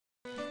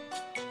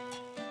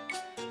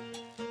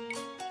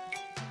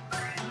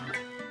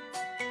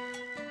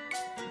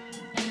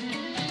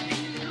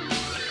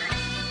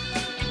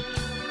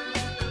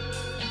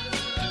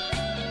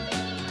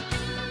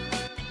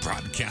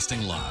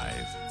Broadcasting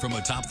live from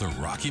atop the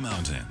Rocky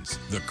Mountains,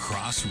 the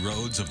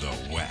crossroads of the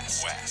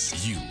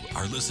West. You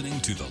are listening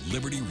to the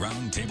Liberty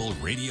Roundtable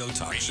Radio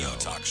Talk Show.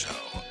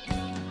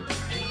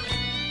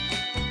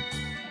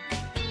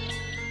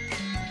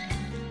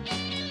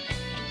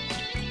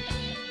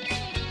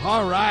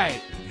 All right.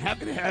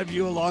 Happy to have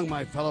you along,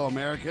 my fellow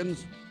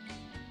Americans.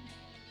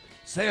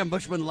 Sam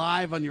Bushman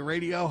live on your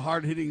radio.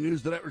 Hard-hitting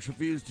news the networks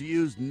refuse to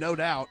use, no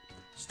doubt,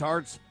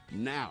 starts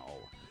now.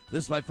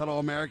 This, my fellow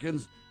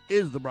Americans,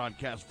 is the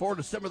broadcast for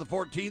December the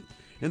 14th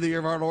in the year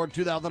of our Lord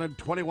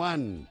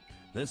 2021.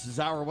 This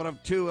is our one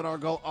of two, and our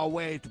goal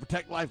away to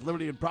protect life,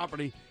 liberty, and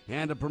property,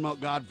 and to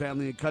promote God,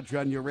 family, and country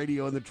on your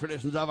radio and the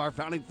traditions of our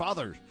founding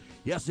fathers.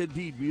 Yes,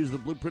 indeed, we use the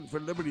blueprint for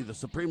liberty, the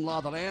supreme law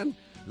of the land,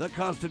 the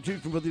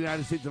Constitution for the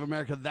United States of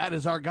America. That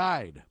is our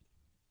guide.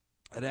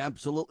 And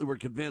absolutely, we're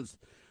convinced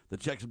the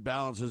checks and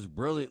balances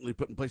brilliantly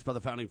put in place by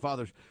the founding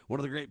fathers. One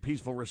of the great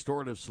peaceful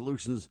restorative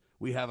solutions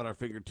we have at our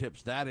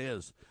fingertips. That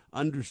is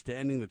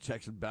understanding the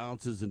checks and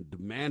balances and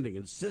demanding,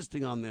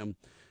 insisting on them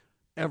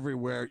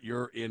everywhere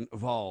you're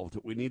involved.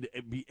 We need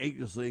to be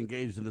anxiously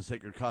engaged in the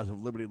sacred cause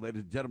of liberty,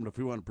 ladies and gentlemen, if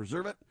we want to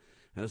preserve it.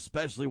 And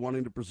especially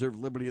wanting to preserve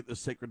liberty at this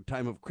sacred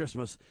time of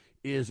Christmas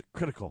is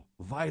critical,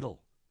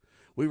 vital.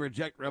 We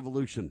reject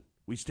revolution.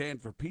 We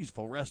stand for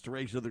peaceful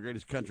restoration of the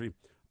greatest country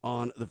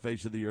on the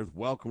face of the earth.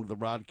 Welcome to the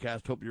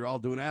broadcast. Hope you're all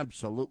doing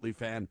absolutely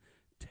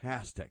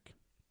fantastic.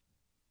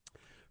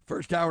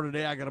 First hour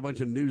today, I got a bunch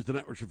of news the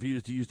networks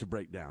refuse to use to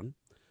break down.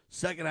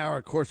 Second hour,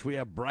 of course, we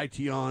have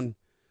Brighteon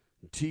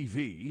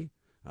TV,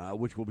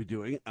 which we'll be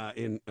doing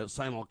in a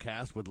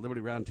simulcast with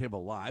Liberty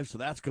Roundtable Live. So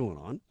that's going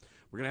on.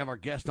 We're going to have our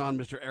guest on,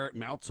 Mr. Eric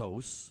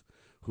Maltzos,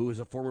 who is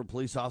a former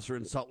police officer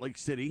in Salt Lake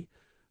City.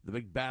 The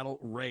big battle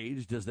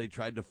raged as they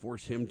tried to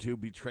force him to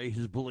betray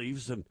his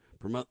beliefs and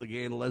promote the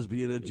gay and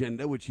lesbian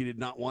agenda, which he did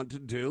not want to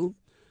do.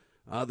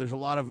 There's a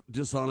lot of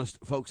dishonest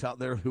folks out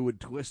there who would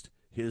twist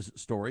his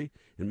story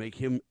and make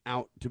him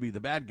out to be the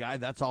bad guy.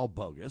 That's all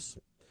bogus.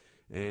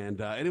 And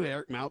anyway,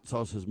 Eric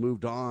Maltzos has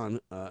moved on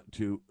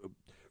to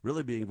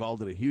really be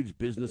involved in a huge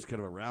business,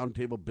 kind of a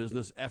roundtable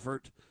business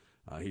effort.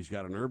 He's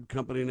got an herb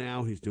company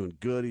now. He's doing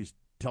good. He's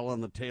telling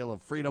the tale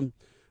of freedom.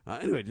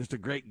 Anyway, just a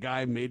great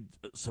guy, made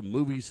some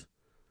movies.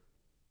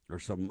 Or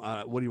some,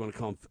 what do you want to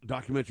call them,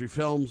 documentary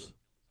films.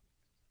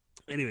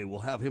 Anyway, we'll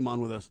have him on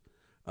with us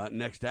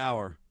next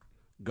hour,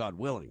 God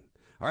willing.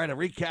 All right, a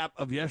recap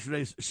of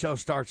yesterday's show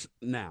starts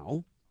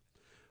now.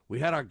 We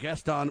had our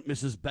guest on,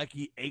 Mrs.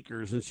 Becky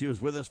Akers, and she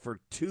was with us for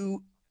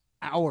 2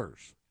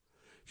 hours.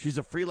 She's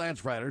a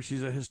freelance writer.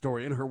 She's a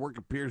historian. Her work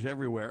appears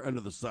everywhere under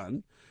the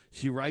sun.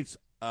 She writes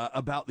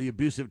about the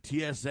abusive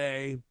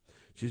TSA.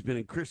 She's been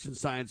in Christian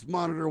Science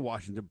Monitor,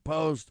 Washington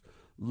Post,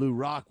 Lou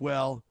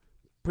Rockwell,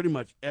 pretty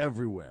much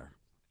everywhere.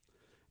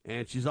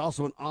 And she's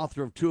also an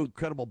author of 2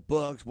 incredible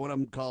books.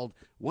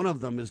 One of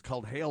them is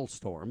called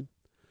Hailstorm.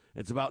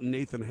 It's about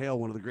Nathan Hale,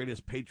 one of the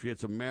greatest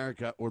patriots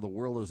America or the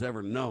world has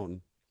ever known.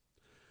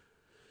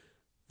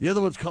 The other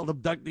one's called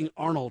Abducting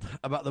Arnold,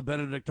 about the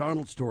Benedict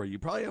Arnold story. You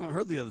probably haven't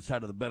heard the other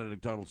side of the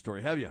Benedict Arnold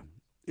story, have you?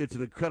 It's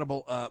an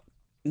incredible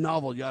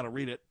novel. You ought to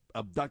read it.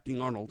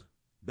 Abducting Arnold,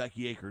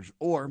 Becky Akers,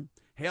 or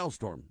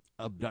Hailstorm,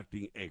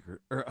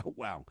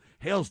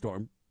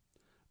 Hailstorm,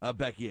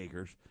 Becky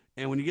Akers.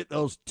 And when you get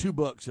those 2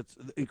 books, it's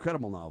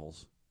incredible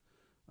novels.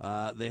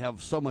 They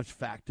have so much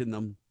fact in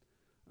them,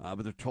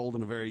 but they're told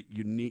in a very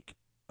unique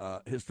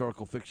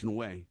historical fiction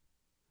way.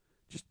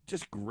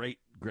 Just great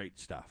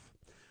stuff.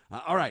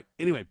 All right.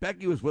 Anyway,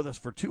 Becky was with us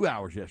for 2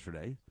 hours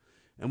yesterday,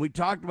 and we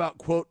talked about,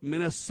 quote,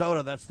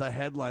 Minnesota. That's the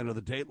headline of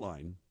the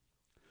Dateline.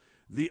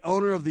 The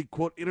owner of the,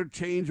 quote,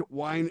 Interchange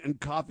Wine and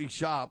Coffee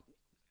Shop,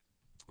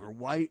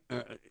 they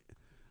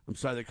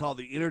call it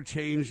the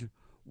Interchange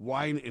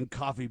Wine and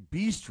Coffee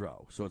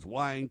Bistro. So it's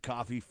wine,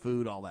 coffee,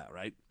 food, all that,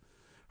 right?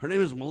 Her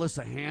name is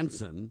Melissa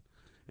Hansen,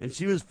 and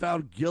she was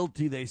found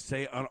guilty, they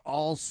say, on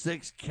all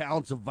 6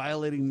 counts of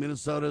violating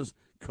Minnesota's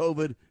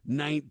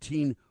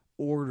COVID-19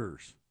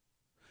 orders.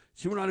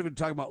 See, we're not even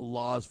talking about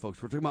laws,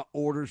 folks. We're talking about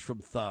orders from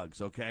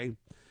thugs, okay?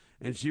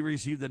 And she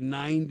received a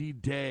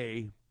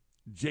 90-day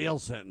jail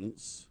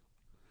sentence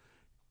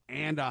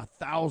and a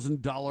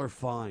 $1,000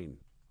 fine.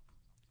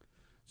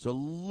 So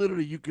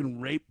literally you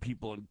can rape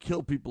people and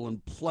kill people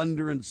and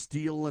plunder and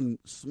steal and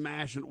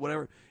smash and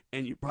whatever,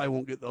 and you probably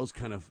won't get those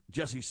kind of.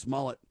 Jesse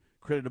Smollett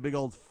created a big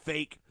old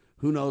fake,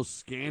 who knows,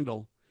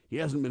 scandal. He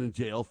hasn't been in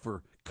jail for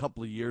a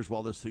couple of years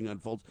while this thing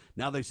unfolds.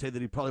 Now they say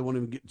that he probably won't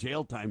even get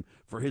jail time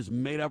for his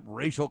made-up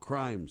racial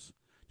crimes.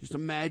 Just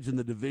imagine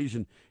the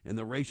division and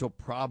the racial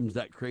problems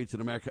that creates in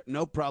America.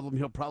 No problem.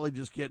 He'll probably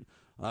just get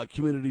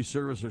community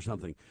service or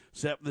something.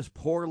 Except this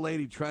poor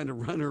lady trying to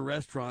run her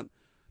restaurant,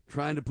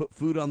 trying to put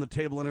food on the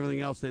table and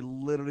everything else, they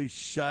literally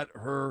shut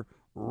her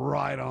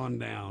right on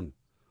down.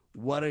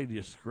 What a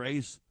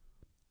disgrace.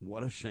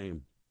 What a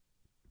shame.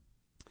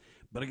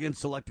 But again,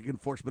 selecting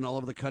enforcement all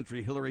over the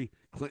country. Hillary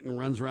Clinton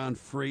runs around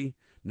free.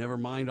 Never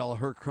mind all of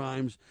her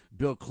crimes.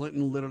 Bill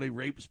Clinton literally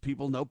rapes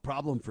people. No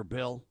problem for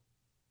Bill.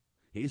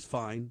 He's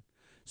fine.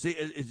 See,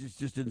 it's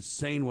just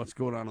insane what's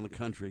going on in the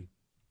country.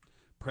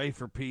 pray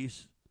for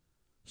peace,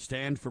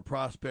 stand for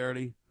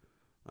prosperity.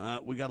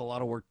 We got a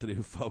lot of work to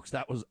do, folks.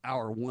 That was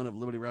hour one of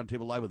Liberty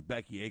Roundtable Live with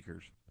Becky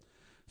Akers.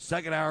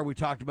 Second hour, we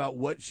talked about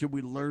what should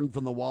we learn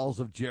from the walls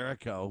of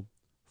Jericho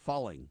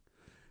falling.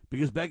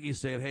 Because Becky's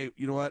saying, hey,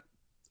 you know what?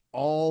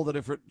 All the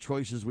different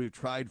choices we've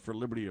tried for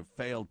liberty have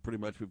failed pretty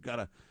much. We've got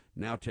to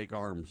now take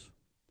arms.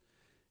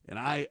 And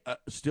I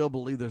still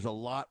believe there's a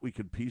lot we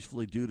could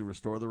peacefully do to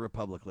restore the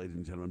republic, ladies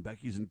and gentlemen.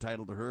 Becky's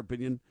entitled to her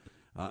opinion,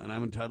 and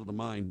I'm entitled to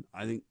mine.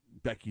 I think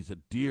Becky's a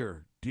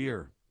dear,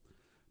 dear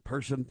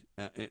person,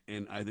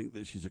 and I think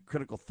that she's a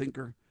critical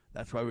thinker.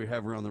 That's why we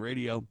have her on the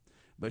radio.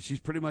 But she's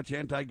pretty much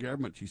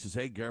anti-government. She says,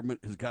 hey, government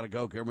has got to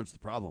go. Government's the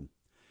problem.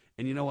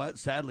 And you know what?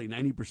 Sadly,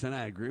 90%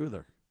 I agree with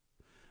her.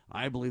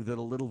 I believe that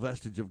a little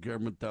vestige of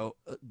government, though,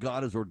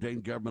 God has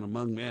ordained government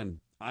among men,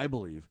 I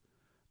believe,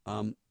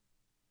 to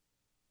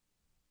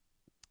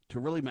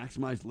really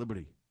maximize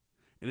liberty.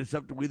 And it's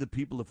up to we the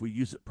people if we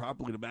use it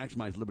properly to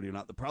maximize liberty or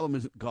not. The problem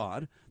isn't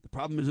God. The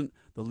problem isn't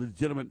the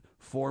legitimate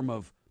form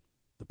of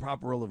the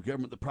proper role of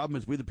government. The problem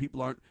is we the people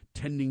aren't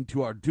tending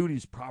to our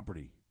duties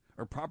properly.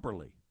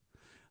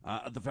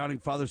 The Founding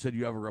Fathers said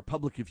you have a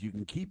republic if you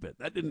can keep it.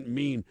 That didn't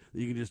mean that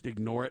you can just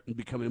ignore it and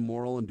become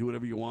immoral and do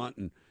whatever you want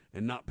and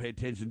not pay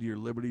attention to your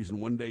liberties,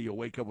 and one day you'll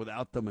wake up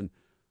without them. And,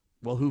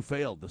 well, who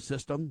failed? The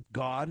system?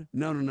 God?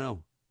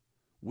 No.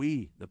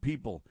 We, the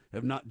people,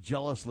 have not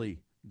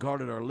jealously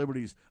guarded our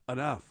liberties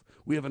enough.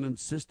 We haven't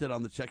insisted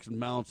on the checks and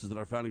balances that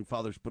our Founding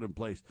Fathers put in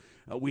place.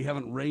 We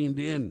haven't reined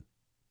in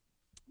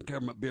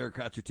government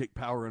bureaucrats who take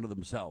power into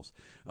themselves.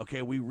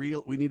 Okay, we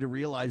need to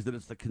realize that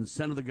it's the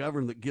consent of the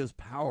governed that gives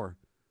power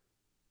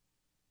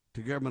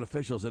to government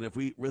officials. And if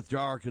we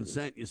withdraw our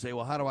consent, you say,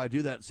 well, how do I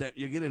do that?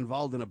 You get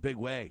involved in a big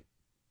way,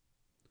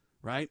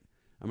 right?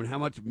 I mean, how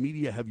much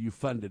media have you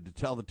funded to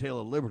tell the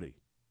tale of liberty?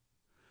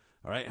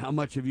 All right, how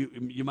much have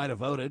you might have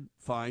voted,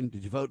 fine.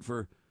 Did you vote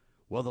for,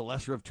 well, the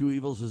lesser of two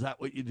evils? Is that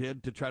what you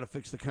did to try to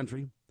fix the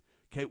country?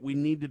 Okay, we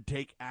need to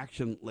take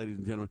action, ladies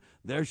and gentlemen.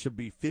 There should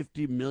be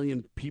 50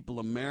 million people,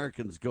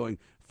 Americans, going,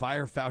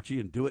 fire Fauci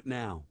and do it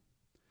now.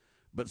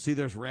 But see,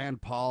 there's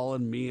Rand Paul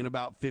and me and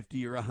about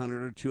 50 or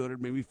 100 or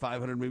 200, maybe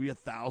 500, maybe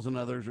 1,000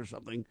 others or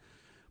something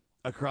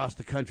across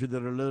the country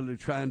that are literally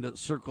trying to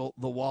circle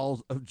the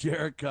walls of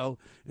Jericho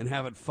and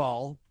have it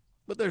fall.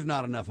 But there's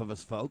not enough of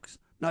us, folks.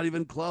 Not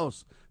even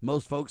close.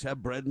 Most folks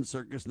have bread and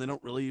circus, and they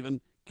don't really even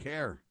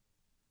care.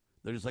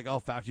 They're just like, oh,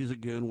 Fauci's a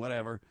goon,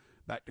 whatever.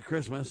 Back to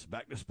Christmas,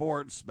 back to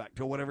sports, back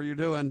to whatever you're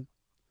doing.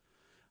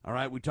 All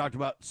right, we talked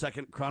about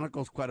 2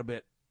 Chronicles quite a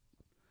bit.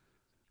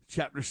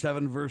 Chapter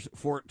 7, verse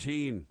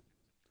 14.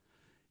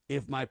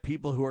 If my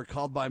people who are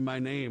called by my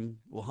name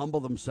will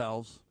humble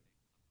themselves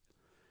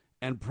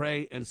and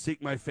pray and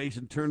seek my face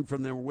and turn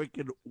from their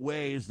wicked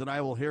ways, then I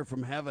will hear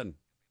from heaven.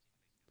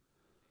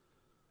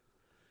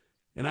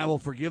 And I will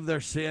forgive their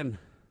sin,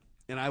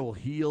 and I will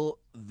heal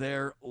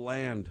their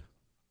land.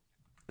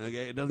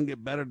 Okay, it doesn't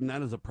get better than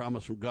that as a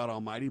promise from God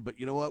Almighty, but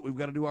you know what? We've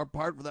got to do our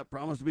part for that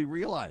promise to be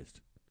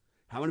realized.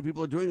 How many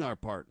people are doing our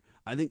part?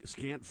 I think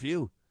scant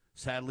few,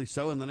 sadly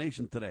so, in the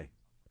nation today.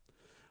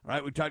 All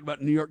right, we talked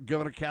about New York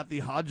Governor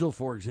Kathy Hochul,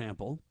 for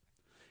example,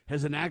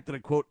 has enacted a,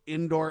 quote,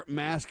 indoor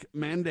mask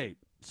mandate.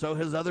 So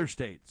has other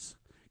states.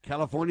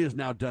 California has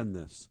now done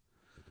this.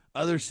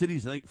 Other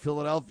cities, I think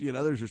Philadelphia and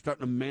others, are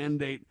starting to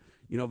mandate,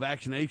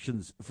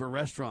 vaccinations for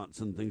restaurants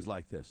and things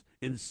like this.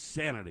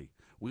 Insanity.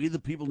 We, the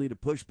people, need to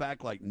push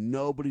back like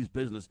nobody's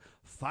business.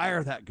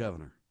 Fire that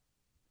governor.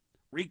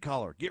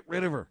 Recall her. Get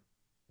rid of her.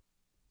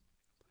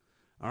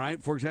 All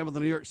right, for example, the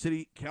New York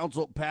City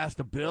Council passed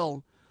a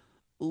bill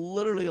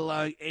literally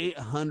allowing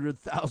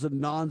 800,000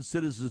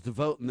 non-citizens to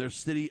vote in their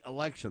city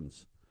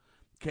elections.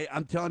 Okay,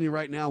 I'm telling you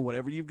right now,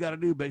 whatever you've got to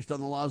do based on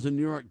the laws in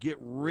New York, get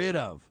rid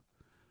of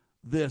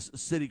this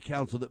city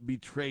council that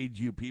betrayed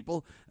you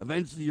people.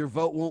 Eventually your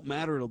vote won't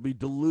matter. It'll be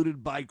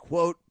diluted by,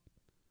 quote,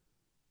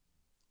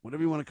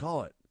 whatever you want to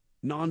call it,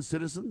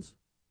 non-citizens.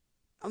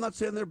 I'm not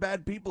saying they're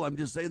bad people. I'm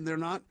just saying they're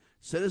not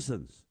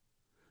citizens.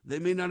 They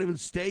may not even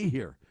stay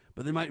here,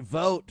 but they might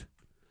vote.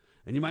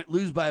 And you might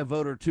lose by a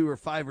vote or 2 or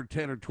 5 or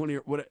 10 or 20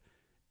 or whatever.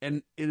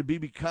 And it'll be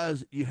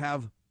because you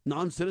have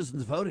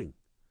non-citizens voting.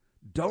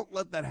 Don't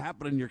let that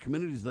happen in your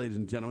communities, ladies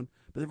and gentlemen.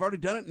 But they've already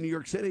done it in New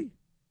York City.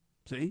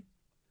 See?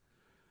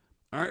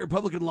 All right,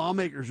 Republican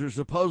lawmakers are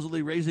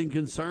supposedly raising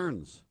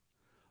concerns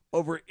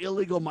over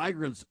illegal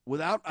migrants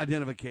without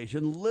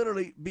identification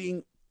literally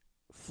being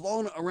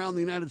flown around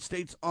the United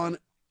States on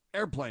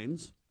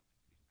airplanes,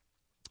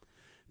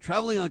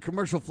 traveling on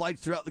commercial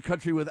flights throughout the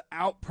country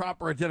without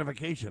proper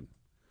identification.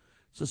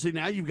 So see,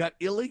 now you've got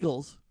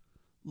illegals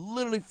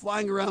literally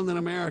flying around in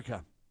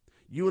America.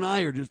 You and I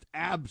are just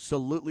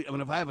absolutely,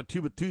 if I have a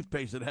tube of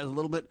toothpaste that has a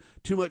little bit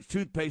too much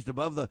toothpaste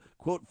above the,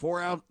 quote,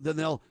 4 ounce, then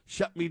they'll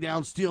shut me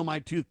down, steal my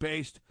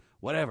toothpaste,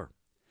 whatever.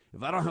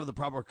 If I don't have the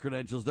proper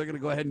credentials, they're going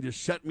to go ahead and just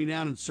shut me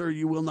down and, sir,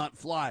 you will not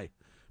fly.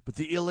 But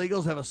the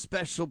illegals have a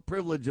special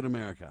privilege in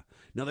America.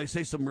 Now, they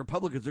say some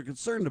Republicans are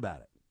concerned about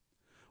it.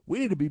 We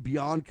need to be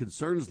beyond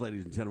concerns,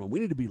 ladies and gentlemen. We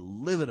need to be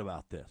livid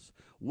about this.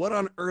 What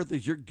on earth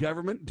is your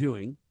government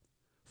doing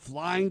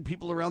flying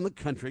people around the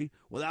country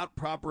without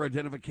proper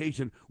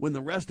identification when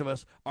the rest of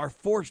us are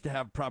forced to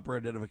have proper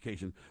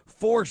identification,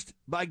 forced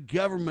by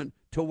government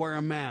to wear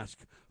a mask,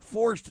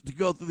 forced to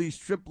go through these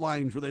strip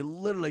lines where they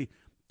literally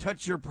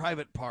touch your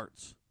private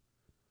parts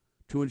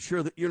to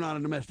ensure that you're not a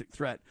domestic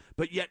threat.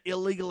 But yet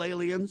illegal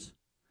aliens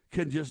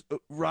can just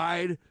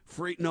ride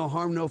free, no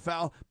harm, no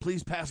foul,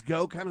 please pass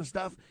go kind of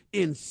stuff.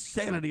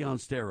 Insanity on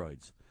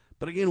steroids.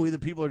 But again, we the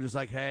people are just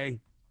like,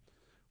 hey,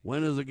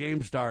 when does the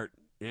game start?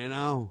 You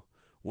know,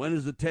 when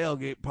does the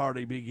tailgate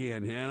party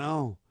begin? You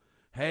know,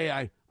 hey,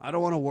 I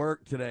don't want to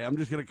work today. I'm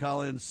just going to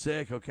call in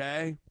sick,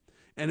 okay?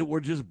 And we're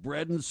just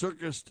bred and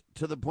circused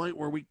to the point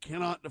where we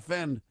cannot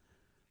defend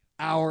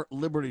our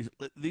liberties.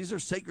 These are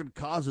sacred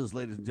causes,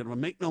 ladies and gentlemen.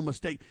 Make no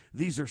mistake,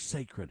 these are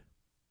sacred.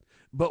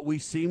 But we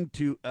seem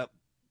to, at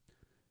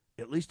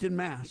least in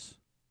mass,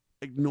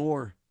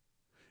 ignore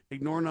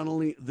not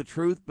only the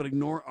truth, but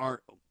ignore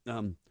our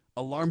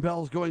alarm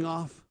bells going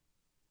off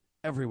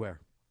everywhere.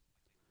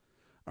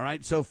 All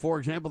right, so for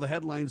example, the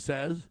headline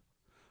says,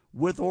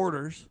 with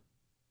orders.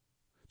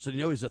 So you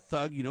know he's a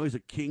thug, you know he's a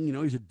king, you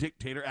know he's a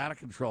dictator out of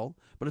control.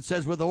 But it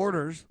says with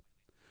orders,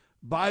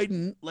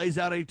 Biden lays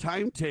out a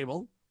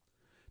timetable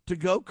to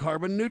go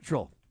carbon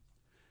neutral.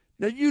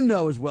 Now, you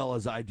know as well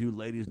as I do,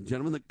 ladies and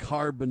gentlemen, that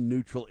carbon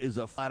neutral is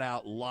a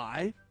flat-out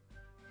lie.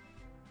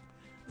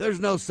 There's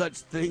no such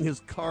thing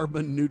as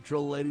carbon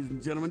neutral, ladies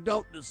and gentlemen.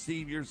 Don't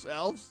deceive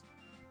yourselves.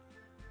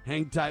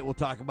 Hang tight. We'll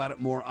talk about it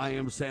more. I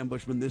am Sam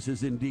Bushman. This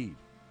is indeed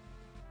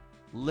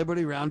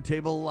Liberty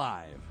Roundtable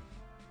Live.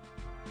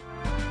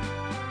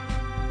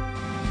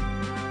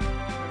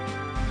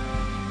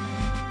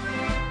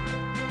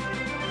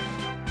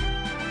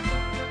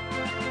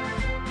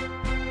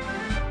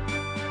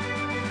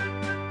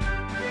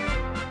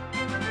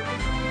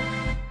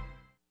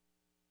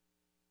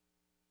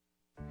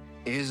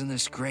 Isn't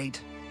this great?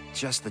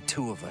 Just the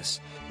two of us.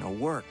 No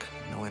work,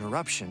 no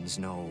interruptions,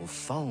 no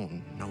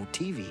phone, no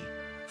TV.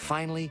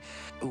 Finally,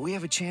 we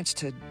have a chance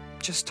to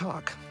just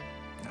talk.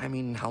 I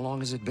mean, how long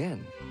has it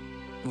been?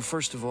 Well,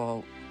 first of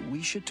all,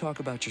 we should talk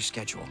about your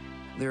schedule.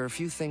 There are a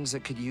few things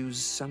that could use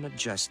some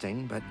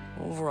adjusting, but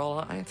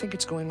overall, I think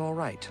it's going all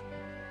right.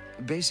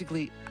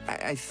 Basically,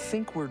 I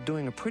think we're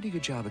doing a pretty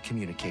good job of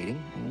communicating,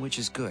 which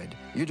is good.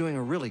 You're doing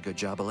a really good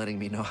job of letting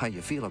me know how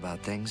you feel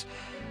about things.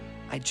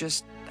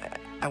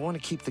 I want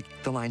to keep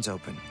the lines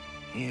open,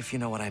 if you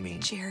know what I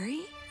mean.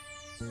 Jerry?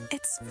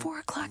 It's 4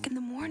 o'clock in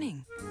the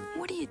morning.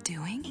 What are you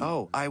doing?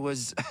 Oh, I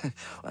was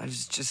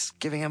just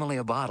giving Emily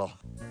a bottle.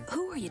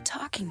 Who are you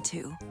talking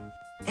to?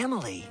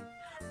 Emily.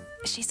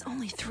 She's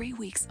only 3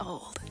 weeks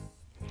old,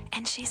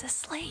 and she's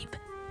asleep.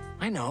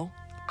 I know.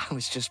 I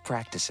was just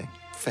practicing.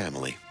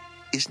 Family.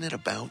 Isn't it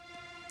about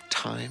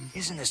time?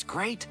 Isn't this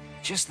great?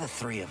 Just the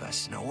three of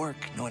us. No work,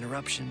 no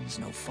interruptions,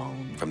 no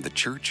phone. From the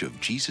Church of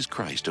Jesus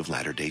Christ of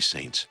Latter-day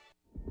Saints.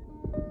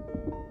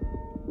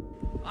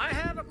 I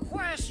have a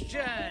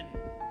question.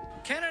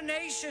 Can a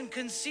nation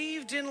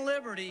conceived in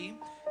liberty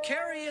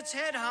carry its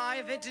head high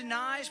if it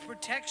denies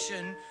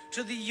protection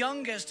to the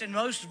youngest and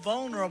most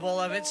vulnerable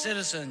of its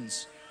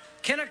citizens?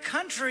 Can a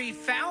country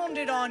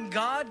founded on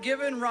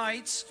God-given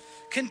rights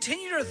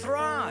continue to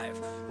thrive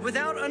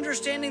without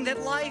understanding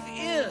that life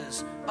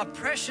is a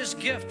precious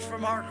gift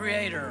from our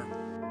Creator?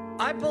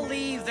 I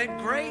believe that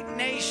great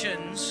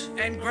nations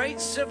and great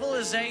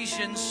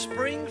civilizations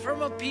spring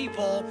from a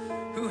people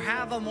who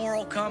have a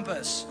moral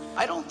compass.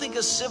 I don't think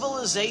a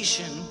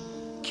civilization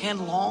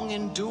can long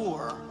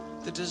endure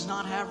that does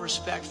not have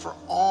respect for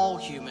all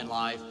human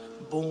life,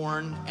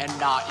 born and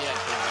not yet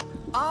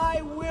born.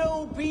 I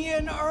will be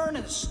in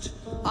earnest.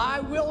 I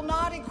will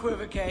not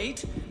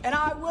equivocate, and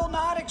I will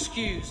not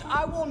excuse.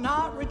 I will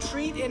not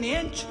retreat an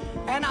inch,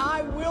 and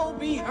I will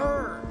be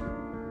heard.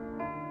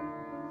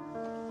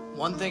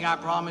 One thing I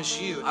promise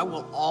you, I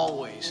will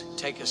always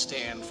take a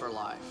stand for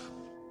life.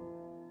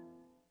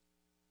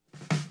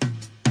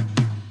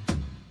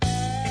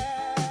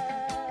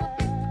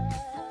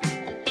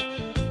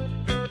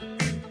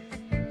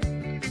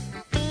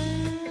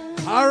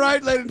 All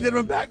right, ladies and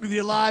gentlemen, back with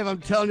you live. I'm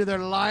telling you, they're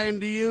lying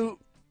to you.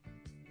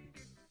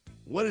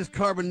 What is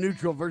carbon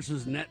neutral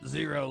versus net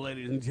zero,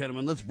 ladies and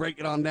gentlemen? Let's break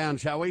it on down,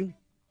 shall we?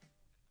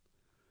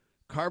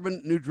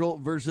 Carbon neutral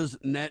versus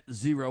net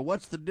zero.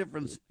 What's the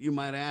difference, you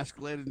might ask,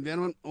 ladies and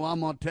gentlemen? Well,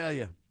 I'm going to tell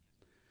you.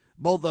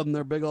 Both of them,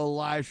 they're big old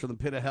lies from the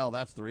pit of hell.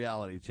 That's the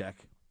reality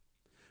check.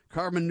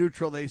 Carbon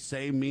neutral, they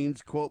say,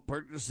 means, quote,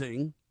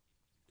 purchasing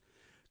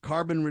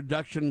carbon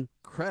reduction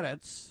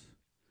credits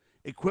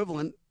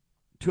equivalent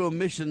to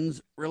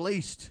emissions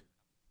released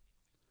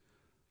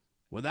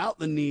without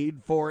the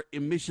need for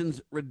emissions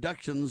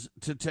reductions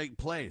to take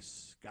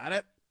place. Got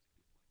it?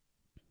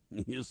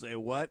 You say,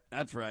 what?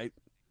 That's right.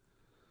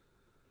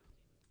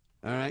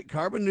 All right,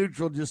 carbon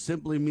neutral just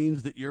simply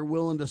means that you're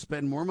willing to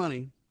spend more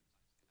money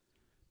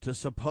to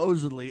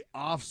supposedly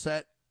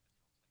offset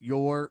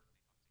your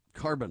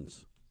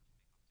carbons.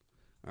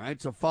 All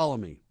right, so follow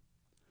me.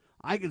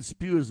 I can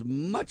spew as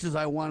much as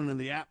I want into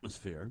the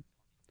atmosphere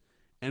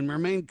and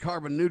remain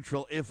carbon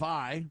neutral if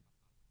I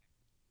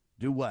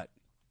do what?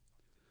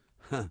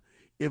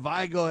 if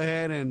I go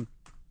ahead and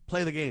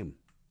play the game.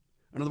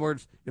 In other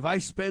words, if I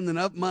spend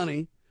enough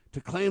money to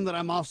claim that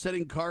I'm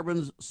offsetting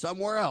carbons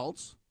somewhere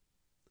else,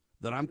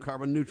 then I'm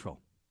carbon neutral.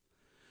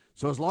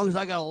 So as long as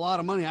I got a lot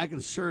of money, I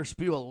can sure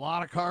spew a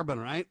lot of carbon,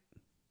 right?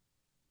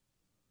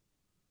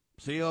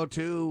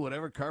 CO2,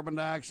 whatever, carbon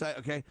dioxide,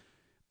 okay.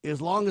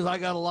 As long as I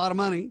got a lot of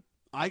money,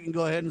 I can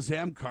go ahead and say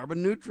I'm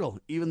carbon neutral,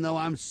 even though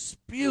I'm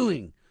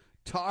spewing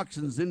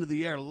toxins into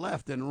the air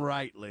left and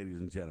right, ladies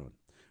and gentlemen.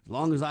 As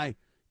long as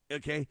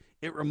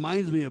it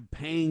reminds me of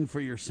paying for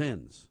your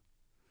sins.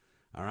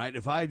 All right,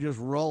 if I just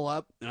roll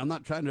up, and I'm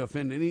not trying to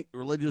offend any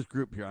religious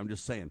group here, I'm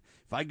just saying,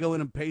 if I go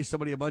in and pay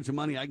somebody a bunch of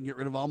money, I can get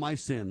rid of all my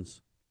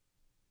sins.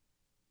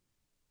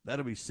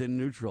 That'll be sin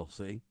neutral,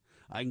 see?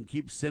 I can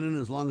keep sinning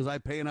as long as I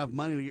pay enough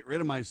money to get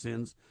rid of my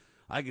sins.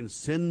 I can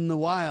sin the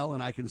while,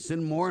 and I can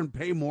sin more and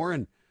pay more,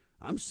 and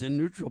I'm sin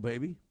neutral,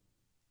 baby.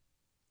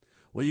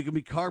 Well, you can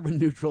be carbon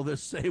neutral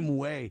this same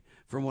way,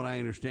 from what I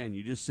understand.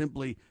 You just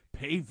simply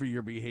pay for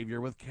your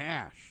behavior with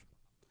cash.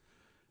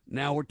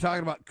 Now, we're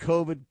talking about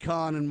COVID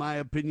con, in my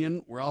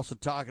opinion. We're also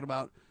talking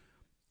about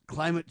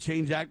climate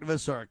change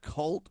activists are a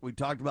cult. We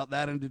talked about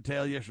that in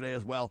detail yesterday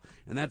as well,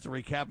 and that's a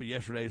recap of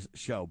yesterday's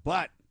show.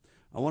 But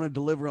I want to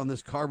deliver on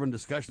this carbon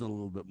discussion a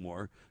little bit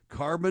more.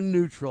 Carbon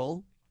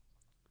neutral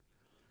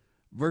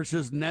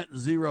versus net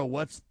zero.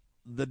 What's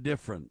the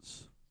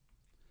difference?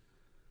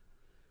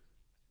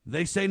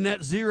 They say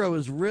net zero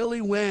is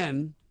really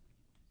when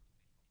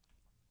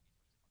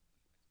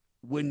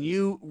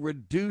you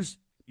reduce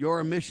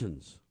your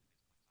emissions.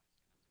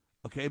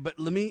 Okay, but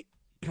let me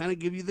kind of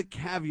give you the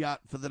caveat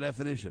for the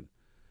definition.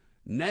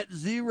 Net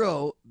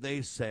zero,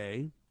 they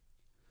say,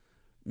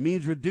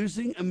 means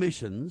reducing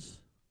emissions.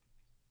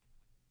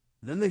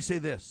 Then they say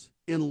this,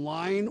 in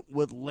line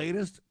with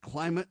latest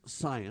climate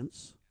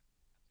science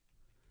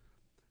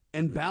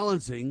and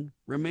balancing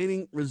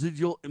remaining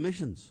residual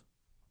emissions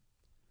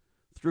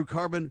through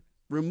carbon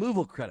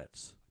removal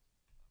credits.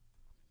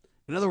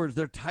 In other words,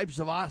 they're types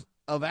of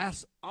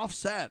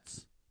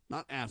offsets,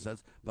 not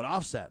assets, but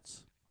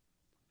offsets.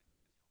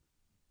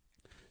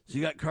 So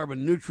you got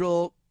carbon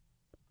neutral,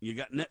 you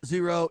got net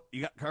zero,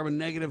 you got carbon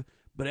negative,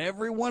 but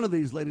every one of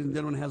these, ladies and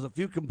gentlemen, has a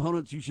few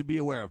components you should be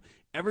aware of.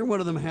 Every one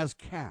of them has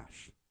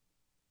cash.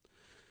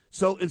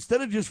 So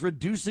instead of just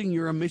reducing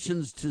your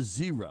emissions to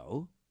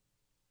zero,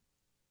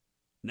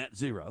 net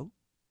zero,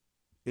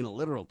 in a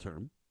literal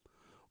term,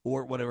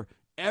 or whatever,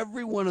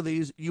 every one of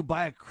these, you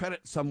buy a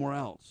credit somewhere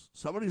else.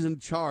 Somebody's in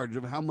charge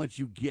of how much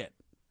you get.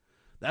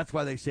 That's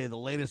why they say the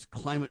latest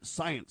climate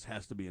science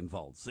has to be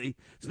involved. See,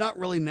 it's not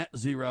really net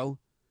zero.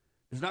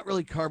 It's not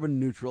really carbon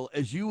neutral,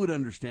 as you would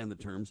understand the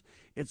terms.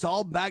 It's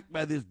all backed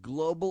by this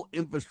global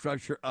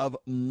infrastructure of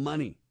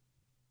money.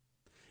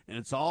 And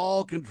it's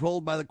all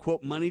controlled by the,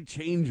 quote, money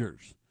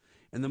changers.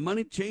 And the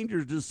money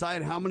changers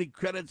decide how many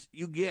credits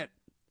you get.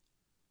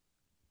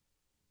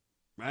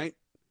 Right?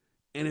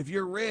 And if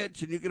you're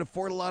rich and you can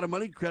afford a lot of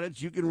money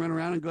credits, you can run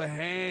around and go,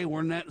 hey,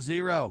 we're net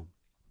zero.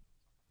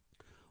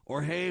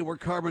 Or, hey, we're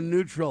carbon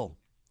neutral.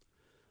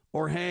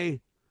 Or,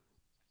 hey,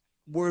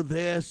 we're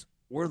this,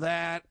 we're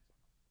that.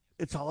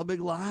 It's all a big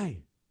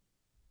lie.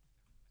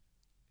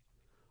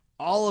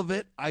 All of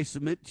it, I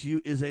submit to you,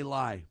 is a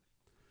lie.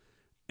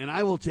 And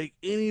I will take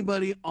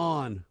anybody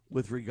on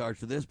with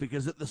regards to this,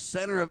 because at the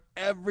center of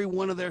every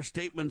one of their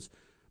statements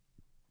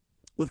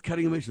with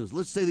cutting emissions,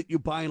 let's say that you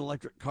buy an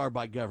electric car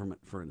by government,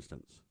 for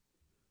instance.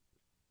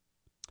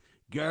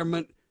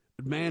 Government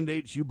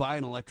mandates you buy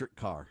an electric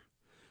car.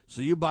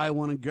 So you buy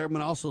one, and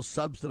government also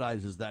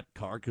subsidizes that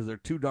car because they're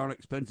too darn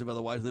expensive.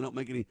 Otherwise, they don't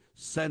make any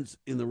sense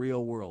in the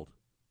real world.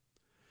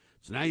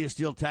 So now you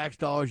steal tax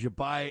dollars, you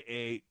buy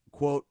a,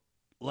 quote,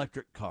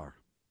 electric car.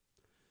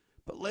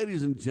 But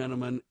ladies and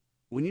gentlemen,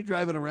 when you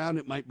drive it around,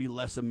 it might be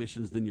less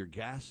emissions than your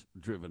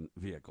gas-driven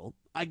vehicle.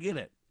 I get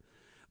it.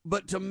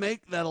 But to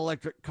make that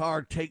electric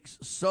car takes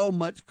so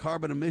much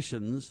carbon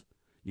emissions,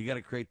 you got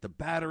to create the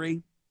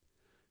battery.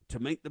 To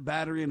make the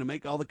battery and to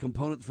make all the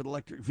components for the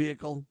electric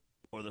vehicle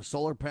or the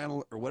solar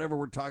panel or whatever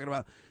we're talking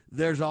about,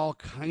 there's all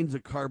kinds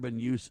of carbon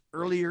use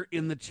earlier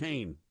in the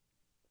chain.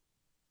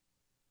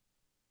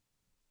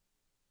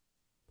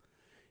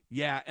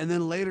 Yeah, and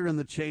then later in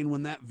the chain,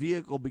 when that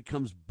vehicle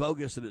becomes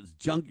bogus and it's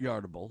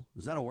junkyardable,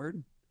 is that a word?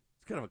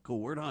 It's kind of a cool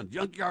word, huh?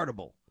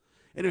 Junkyardable.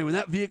 Anyway, when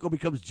that vehicle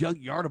becomes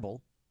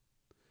junkyardable,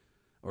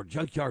 or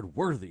junkyard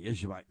worthy,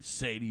 as you might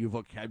say to you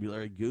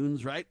vocabulary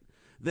goons, right?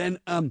 Then,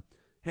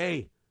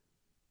 hey,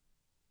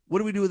 what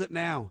do we do with it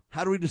now?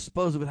 How do we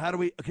dispose of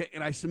it? Okay,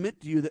 and I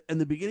submit to you that in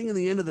the beginning and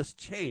the end of this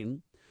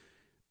chain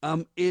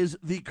is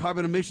the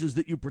carbon emissions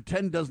that you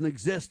pretend doesn't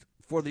exist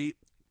for the,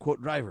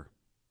 quote, driver.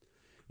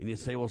 And you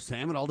say, well,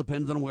 Sam, it all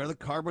depends on where the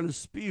carbon is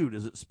spewed.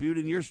 Is it spewed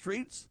in your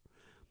streets?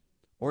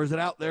 Or is it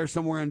out there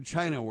somewhere in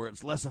China where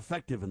it's less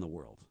effective in the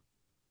world?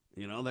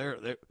 You know,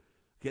 okay,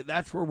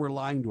 that's where we're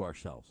lying to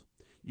ourselves.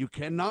 You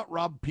cannot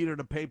rob Peter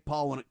to pay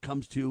Paul when it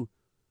comes to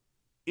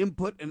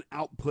input and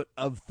output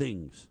of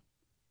things.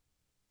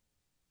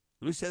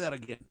 Let me say that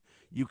again.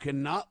 You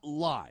cannot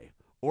lie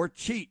or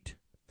cheat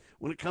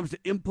when it comes to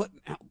input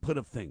and output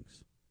of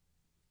things.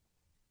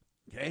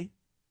 Okay?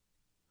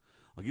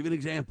 I'll give you an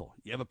example.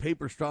 You have a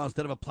paper straw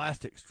instead of a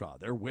plastic straw.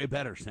 They're way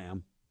better,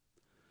 Sam.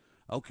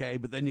 Okay,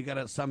 but then you got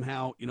to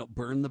somehow,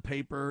 burn the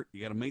paper.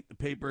 You got to make the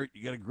paper.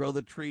 You got to grow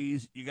the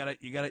trees. You got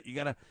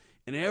to,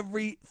 and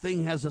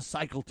everything has a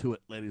cycle to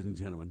it, ladies and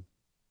gentlemen.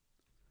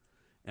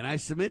 And I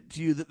submit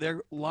to you that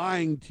they're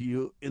lying to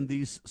you in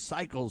these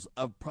cycles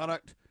of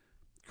product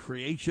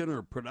creation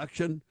or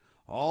production,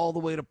 all the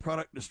way to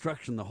product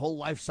destruction, the whole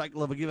life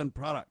cycle of a given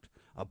product,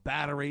 a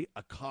battery,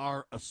 a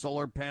car, a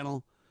solar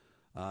panel,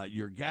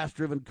 your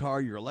gas-driven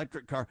car, your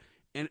electric car,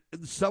 and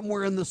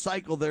somewhere in the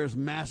cycle there's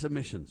mass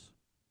emissions.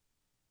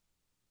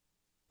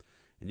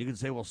 And you can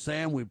say, well,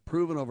 Sam, we've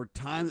proven over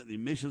time that the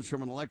emissions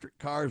from an electric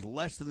car is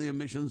less than the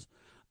emissions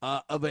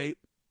of a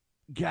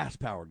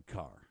gas-powered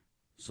car.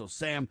 So,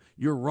 Sam,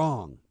 you're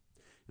wrong.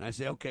 And I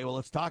say, okay, well,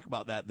 let's talk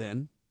about that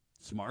then.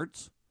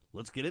 Smarts,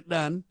 let's get it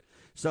done.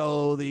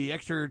 So the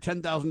extra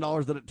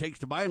 $10,000 that it takes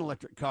to buy an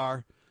electric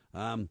car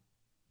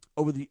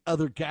over the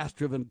other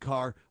gas-driven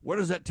car, where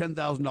does that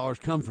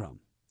 $10,000 come from?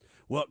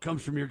 Well, it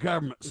comes from your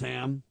government,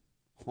 Sam.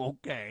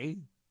 Okay.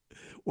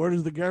 Where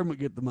does the government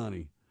get the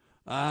money?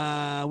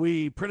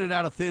 We print it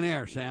out of thin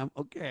air, Sam.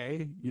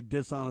 Okay. You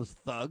dishonest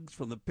thugs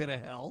from the pit of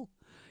hell.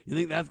 You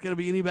think that's going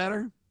to be any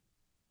better?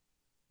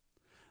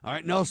 All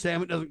right, no,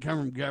 Sam, it doesn't come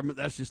from government.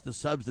 That's just the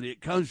subsidy.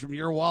 It comes from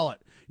your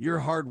wallet, your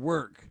hard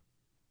work.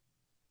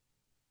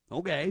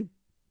 Okay.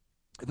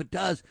 If it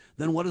does,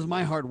 then what does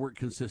my hard work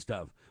consist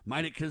of?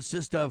 Might it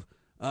consist of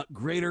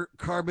greater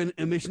carbon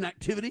emission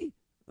activity?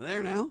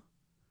 There now.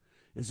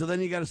 And so then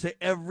you got to say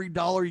every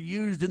dollar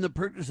used in the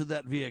purchase of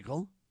that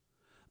vehicle,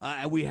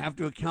 and we have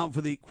to account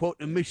for the, quote,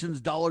 emissions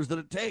dollars that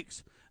it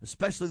takes,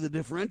 especially the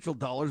differential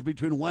dollars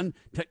between one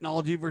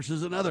technology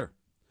versus another.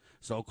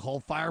 So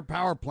coal-fired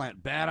power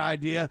plant, bad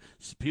idea.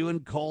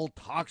 Spewing coal,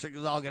 toxic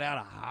as all get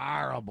out,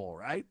 horrible,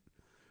 right?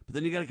 But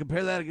then you got to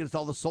compare that against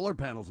all the solar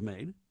panels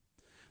made.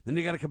 Then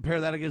you got to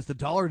compare that against the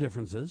dollar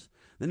differences.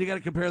 Then you got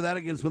to compare that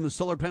against when the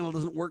solar panel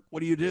doesn't work,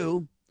 what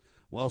do?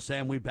 Well,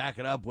 Sam, we back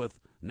it up with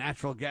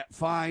natural gas.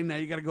 Fine, now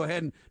you got to go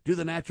ahead and do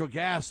the natural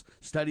gas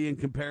study and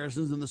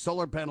comparisons and the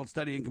solar panel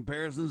study and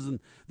comparisons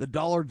and the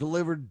dollar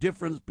delivered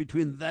difference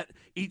between that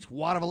each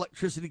watt of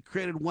electricity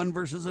created one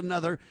versus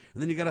another.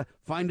 And then you got to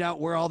find out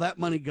where all that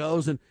money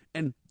goes. And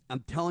I'm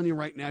telling you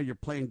right now, you're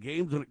playing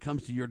games when it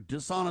comes to your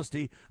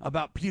dishonesty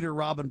about Peter,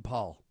 Rob, and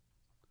Paul.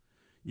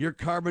 Your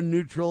carbon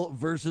neutral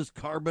versus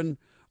carbon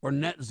or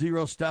net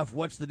zero stuff,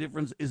 what's the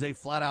difference, is a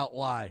flat out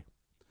lie.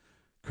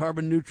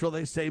 Carbon neutral,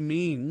 they say,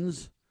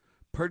 means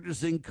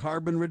purchasing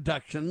carbon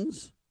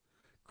reductions,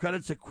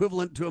 credits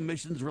equivalent to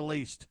emissions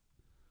released.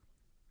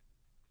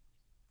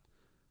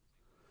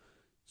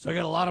 So I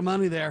got a lot of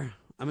money there.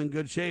 I'm in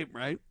good shape,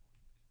 right?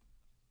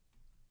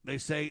 They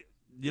say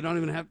you don't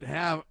even have to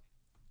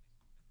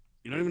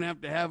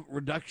have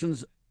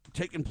reductions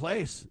taking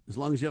place as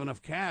long as you have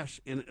enough cash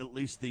in at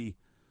least the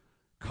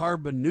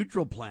carbon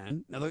neutral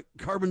plan. Now, the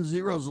carbon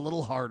zero is a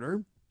little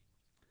harder,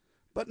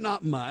 but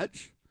not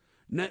much.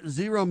 Net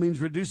zero means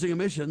reducing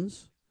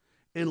emissions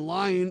in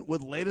line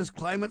with latest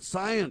climate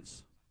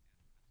science,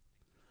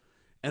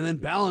 and then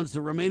balance the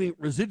remaining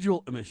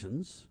residual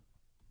emissions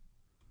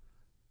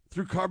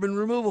through carbon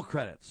removal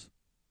credits.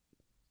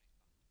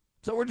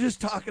 So we're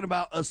just talking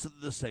about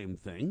the same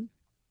thing,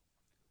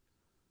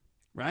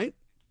 right?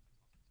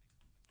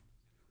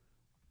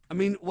 I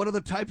mean, what are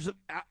the types of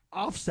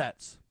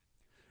offsets?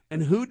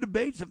 And who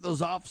debates if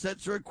those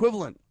offsets are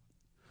equivalent?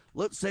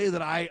 Let's say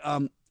that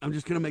I'm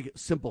just going to make it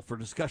simple for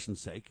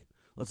discussion's sake.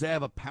 Let's say I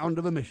have a pound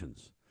of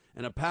emissions,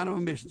 and a pound of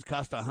emissions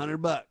costs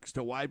 $100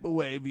 to wipe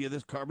away via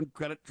this carbon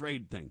credit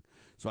trade thing.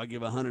 So I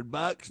give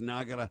 $100, now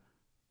I got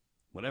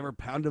whatever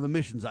pound of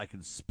emissions I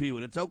can spew,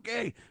 and it's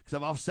okay because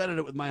I've offsetted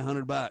it with my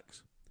 $100.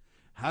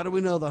 How do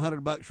we know the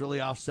 $100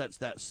 really offsets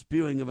that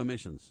spewing of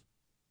emissions?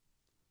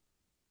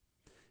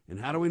 And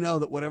how do we know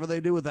that whatever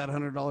they do with that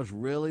 $100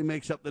 really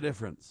makes up the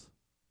difference?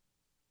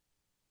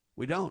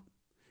 We don't.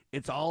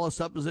 It's all a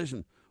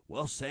supposition.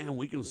 Well, Sam,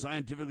 we can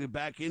scientifically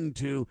back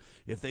into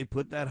if they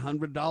put that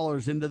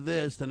 $100 into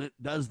this, then it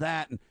does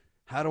that. And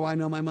how do I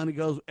know my money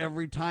goes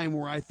every time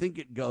where I think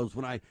it goes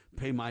when I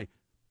pay my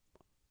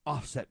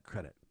offset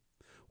credit?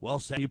 Well,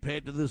 Sam, you pay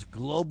it to this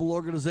global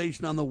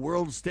organization on the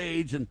world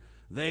stage, and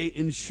they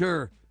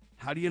insure.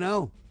 How do you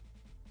know?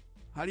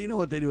 How do you know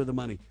what they do with the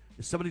money?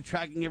 Is somebody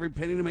tracking every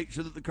penny to make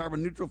sure that the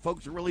carbon neutral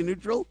folks are really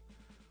neutral?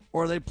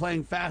 Or are they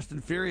playing fast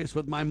and furious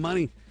with my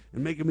money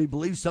and making me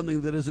believe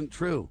something that isn't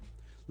true?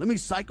 Let me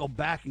cycle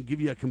back and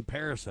give you a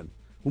comparison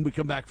when we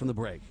come back from the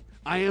break.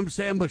 I am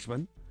Sam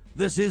Bushman.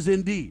 This is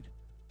indeed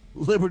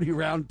Liberty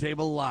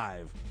Roundtable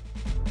Live.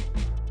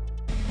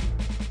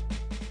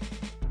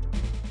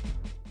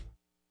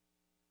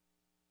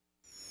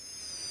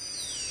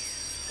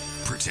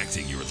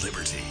 Protecting your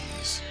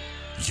liberties.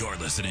 You're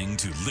listening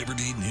to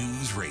Liberty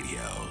News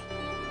Radio.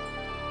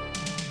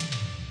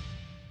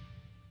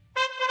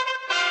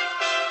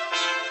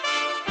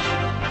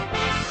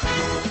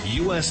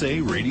 USA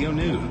Radio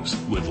News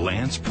with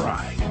Lance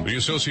Pry. The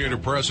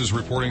Associated Press is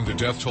reporting the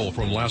death toll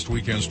from last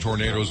weekend's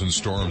tornadoes and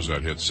storms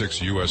that hit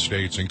 6 U.S.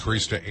 states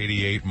increased to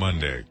 88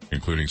 Monday,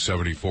 including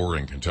 74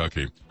 in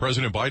Kentucky.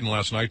 President Biden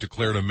last night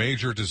declared a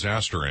major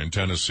disaster in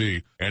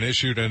Tennessee and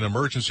issued an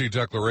emergency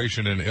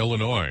declaration in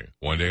Illinois,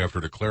 one day after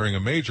declaring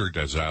a major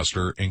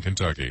disaster in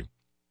Kentucky.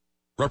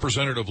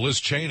 Representative Liz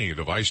Cheney,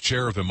 the vice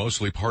chair of the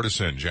mostly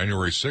partisan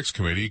January 6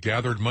 committee,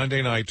 gathered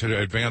Monday night to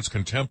advance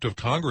contempt of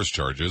Congress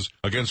charges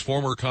against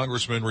former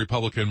Congressman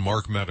Republican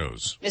Mark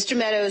Meadows. Mr.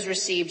 Meadows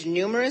received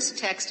numerous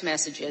text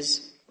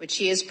messages, which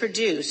he has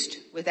produced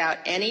without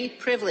any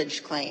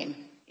privilege claim,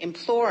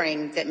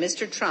 imploring that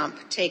Mr. Trump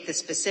take the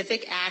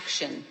specific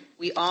action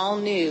we all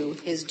knew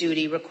his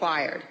duty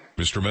required.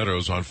 Mr.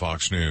 Meadows on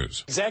Fox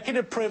News.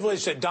 Executive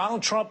privilege that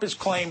Donald Trump has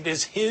claimed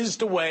is his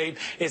to waive.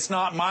 It's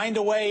not mine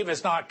to waive.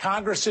 It's not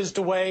Congress's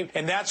to waive.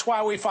 And that's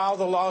why we filed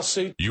the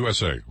lawsuit.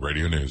 USA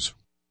Radio News.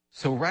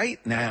 So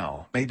right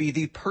now may be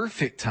the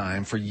perfect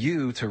time for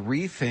you to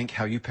rethink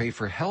how you pay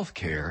for health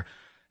care.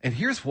 And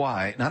here's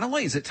why. Not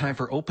only is it time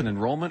for open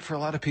enrollment for a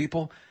lot of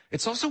people,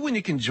 it's also when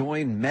you can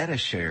join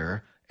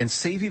MediShare and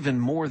save even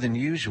more than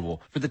usual.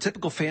 For the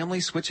typical family,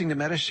 switching to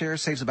MediShare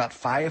saves about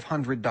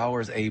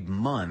 $500 a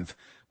month,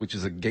 which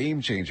is a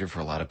game changer for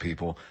a lot of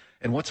people.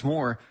 And what's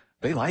more,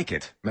 they like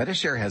it.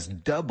 MediShare has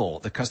double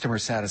the customer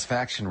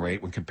satisfaction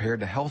rate when compared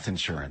to health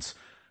insurance.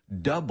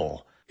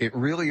 Double. It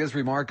really is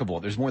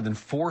remarkable. There's more than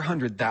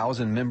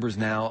 400,000 members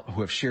now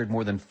who have shared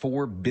more than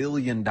 $4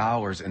 billion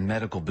in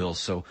medical bills,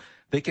 so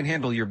they can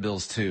handle your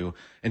bills too.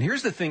 And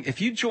here's the thing.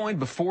 If you join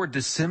before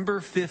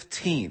December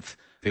 15th,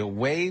 they'll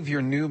waive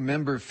your new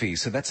member fee.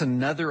 So that's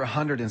another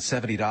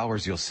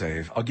 $170 you'll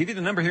save. I'll give you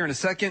the number here in a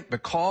second,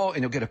 but call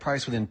and you'll get a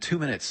price within 2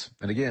 minutes.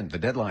 And again, the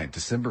deadline,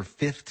 December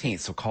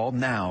 15th. So call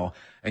now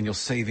and you'll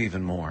save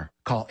even more.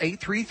 Call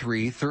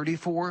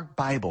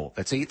 833-34-BIBLE.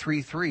 That's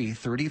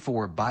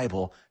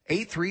 833-34-BIBLE.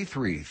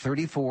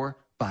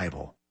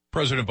 833-34-BIBLE.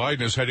 President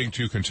Biden is heading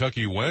to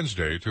Kentucky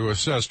Wednesday to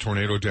assess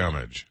tornado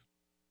damage.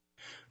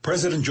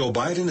 President Joe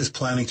Biden is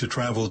planning to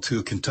travel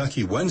to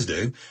Kentucky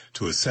Wednesday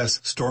to assess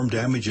storm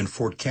damage in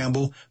Fort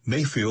Campbell,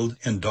 Mayfield,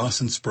 and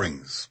Dawson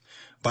Springs.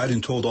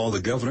 Biden told all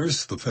the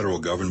governors the federal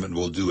government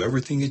will do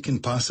everything it can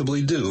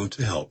possibly do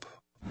to help.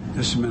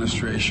 This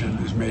administration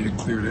has made it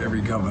clear to every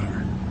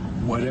governor,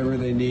 whatever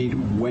they need,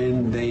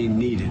 when they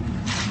need it.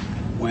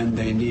 When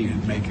they need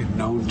it, make it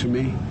known to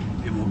me,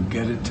 and we'll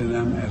get it to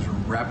them as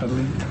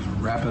rapidly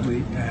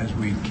as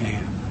we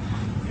can.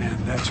 And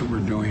that's what we're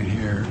doing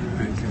here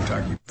in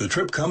Kentucky. The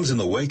trip comes in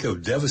the wake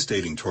of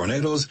devastating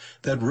tornadoes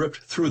that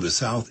ripped through the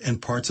South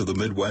and parts of the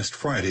Midwest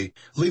Friday,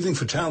 leaving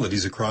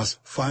fatalities across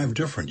 5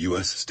 different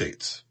U.S.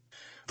 states.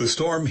 The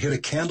storm hit a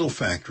candle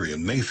factory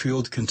in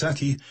Mayfield,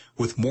 Kentucky,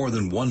 with more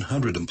than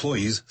 100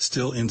 employees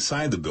still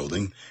inside the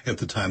building at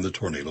the time the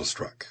tornado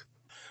struck.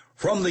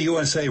 From the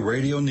USA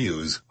Radio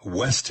News,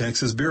 West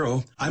Texas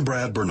Bureau, I'm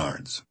Brad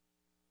Bernards.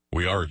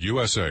 We are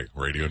USA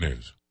Radio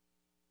News.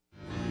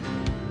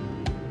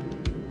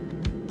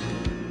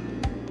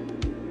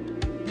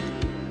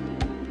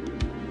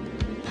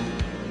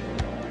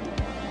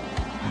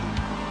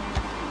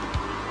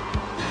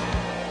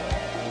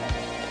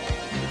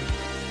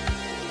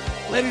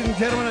 Ladies and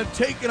gentlemen,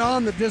 taking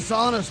on the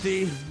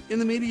dishonesty in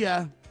the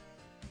media.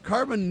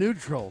 Carbon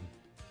neutral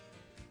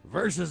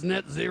versus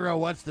net zero.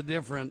 What's the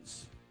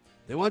difference?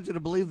 They want you to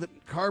believe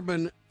that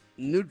carbon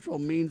neutral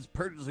means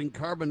purchasing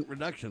carbon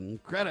reduction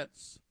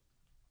credits.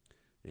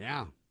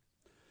 Yeah.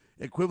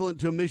 Equivalent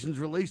to emissions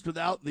released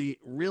without the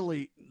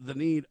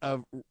need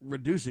of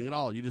reducing at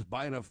all. You just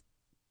buy enough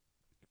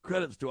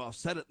credits to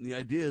offset it. And the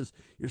idea is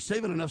you're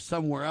saving enough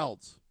somewhere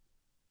else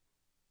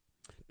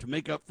to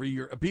make up for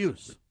your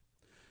abuse.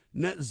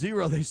 Net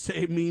zero, they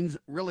say, means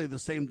really the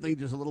same thing,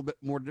 just a little bit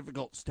more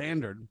difficult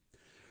standard.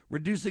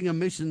 Reducing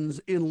emissions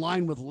in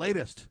line with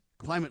latest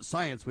climate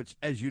science, which,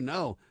 as you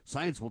know,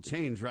 science will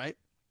change, right?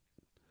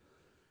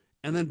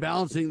 And then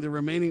balancing the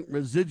remaining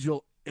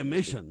residual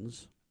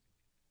emissions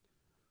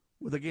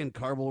with, again,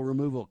 carbon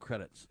removal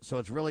credits. So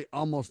it's really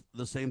almost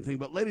the same thing.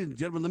 But ladies and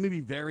gentlemen, let me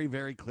be very,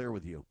 very clear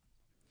with you.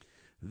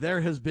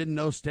 There has been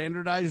no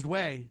standardized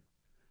way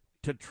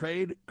to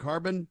trade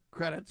carbon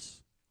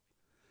credits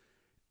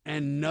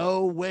and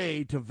no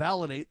way to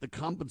validate the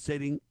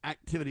compensating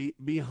activity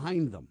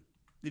behind them.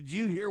 Did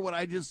you hear what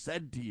I just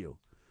said to you?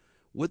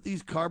 With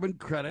these carbon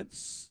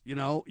credits, you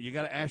got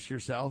to ask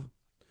yourself,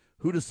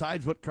 who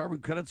decides what carbon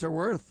credits are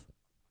worth?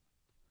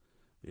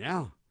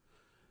 Yeah.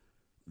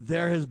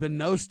 There has been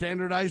no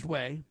standardized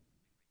way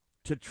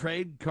to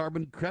trade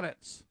carbon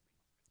credits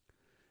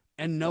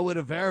and no way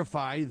to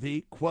verify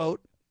the, quote,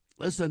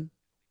 listen,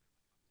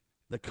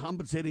 the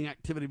compensating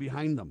activity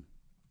behind them.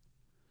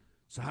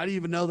 So how do you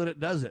even know that it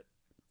does it?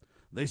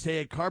 They say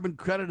a carbon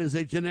credit is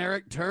a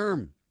generic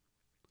term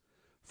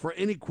for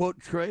any, quote,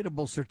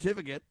 tradable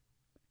certificate.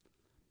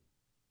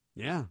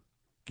 Yeah,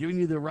 giving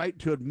you the right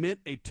to emit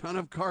a ton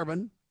of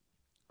carbon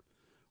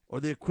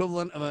or the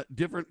equivalent of a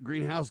different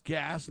greenhouse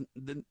gas,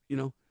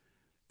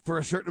 for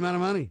a certain amount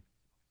of money.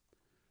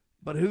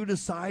 But who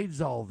decides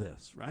all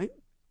this, right?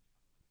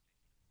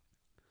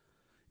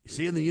 You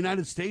see, in the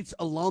United States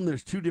alone,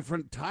 there's 2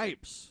 different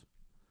types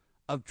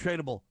of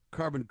tradable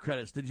carbon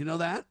credits. Did you know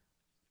that?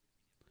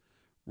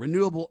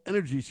 Renewable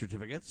energy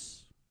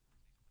certificates,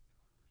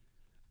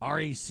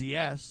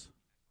 RECS,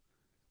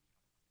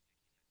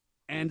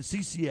 and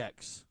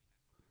CCX.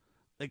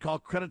 They call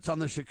credits on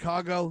the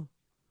Chicago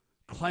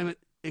Climate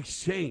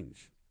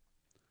Exchange.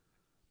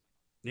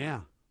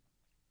 Yeah.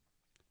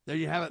 There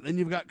you have it. Then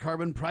you've got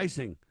carbon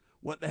pricing.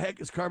 What the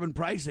heck is carbon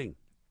pricing?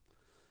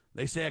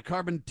 They say a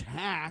carbon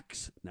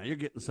tax. Now you're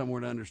getting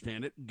somewhere to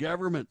understand it.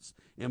 Governments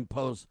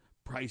impose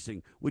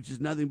pricing, which is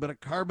nothing but a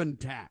carbon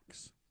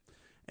tax.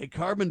 A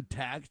carbon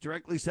tax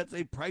directly sets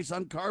a price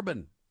on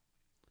carbon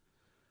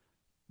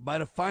by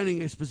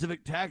defining a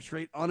specific tax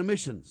rate on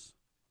emissions.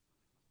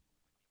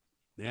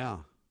 Yeah.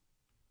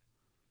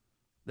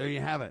 There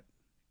you have it.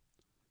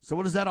 So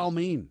what does that all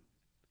mean?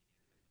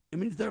 It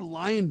means they're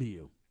lying to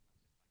you.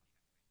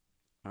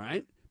 All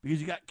right? Because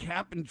you got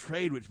cap and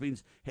trade, which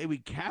means, hey, we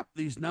cap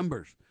these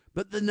numbers.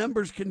 But the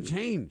numbers can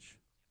change.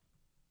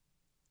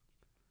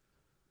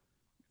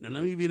 Now,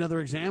 let me give you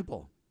another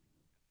example.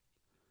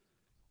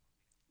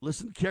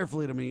 Listen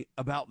carefully to me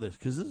about this,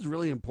 because this is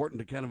really important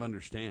to kind of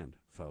understand,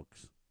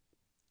 folks.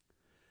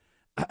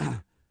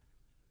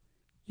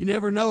 You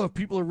never know if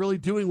people are really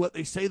doing what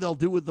they say they'll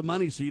do with the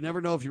money, so you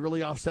never know if you're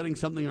really offsetting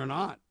something or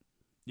not.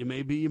 You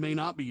may be, you may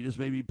not be. You just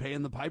may be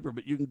paying the piper,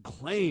 but you can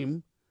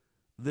claim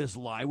this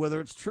lie, whether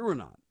it's true or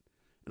not.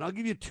 And I'll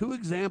give you 2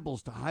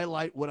 examples to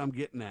highlight what I'm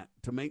getting at,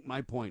 to make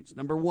my points.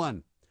 Number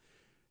 1,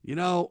 you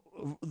know,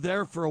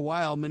 there for a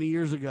while, many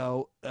years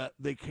ago,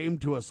 they came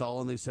to us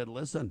all and they said,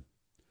 listen,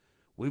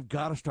 we've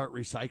got to start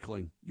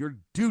recycling. Your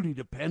duty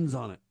depends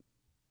on it.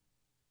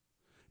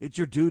 It's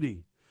your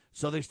duty.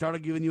 So they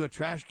started giving you a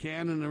trash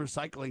can and a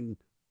recycling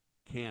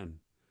can.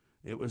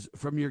 It was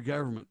from your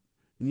government.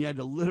 And you had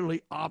to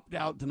literally opt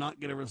out to not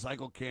get a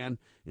recycle can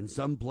in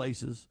some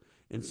places.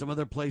 In some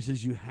other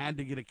places, you had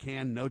to get a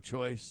can, no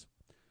choice.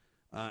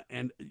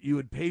 And you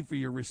would pay for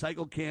your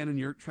recycle can and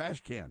your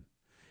trash can.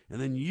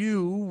 And then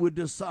you would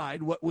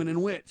decide what went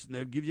in which. And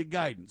they'd give you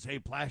guidance. Hey,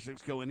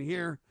 plastics go in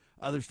here.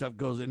 Other stuff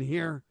goes in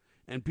here.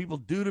 And people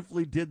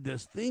dutifully did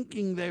this,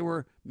 thinking they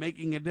were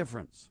making a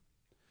difference.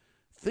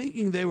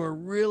 Thinking they were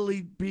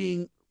really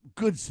being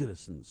good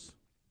citizens.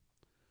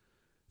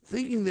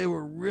 Thinking they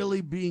were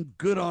really being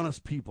good,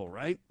 honest people,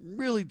 right?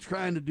 Really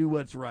trying to do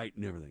what's right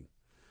and everything.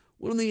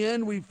 Well, in the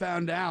end, we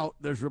found out,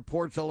 there's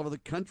reports all over the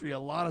country, a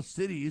lot of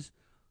cities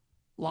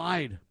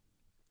lied.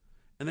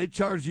 And they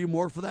charged you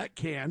more for that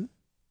can,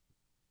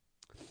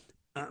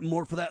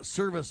 more for that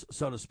service,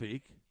 so to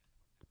speak,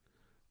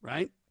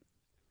 right?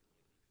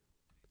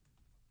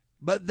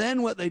 But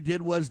then what they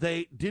did was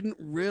they didn't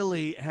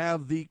really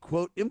have the,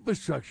 quote,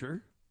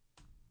 infrastructure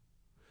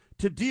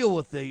to deal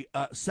with the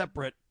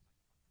separate,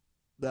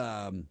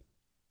 I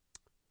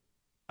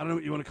don't know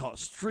what you want to call it,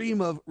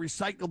 stream of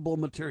recyclable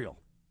material.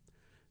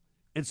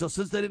 And so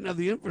since they didn't have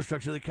the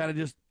infrastructure, they kind of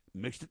just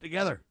mixed it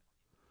together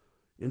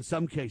in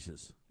some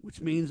cases,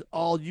 which means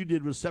all you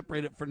did was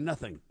separate it for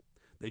nothing.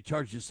 They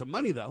charged you some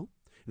money, though,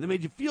 and they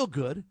made you feel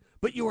good,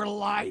 but you were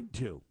lied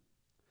to.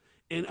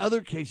 In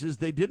other cases,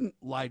 they didn't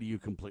lie to you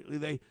completely.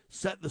 They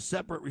set the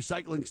separate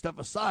recycling stuff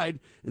aside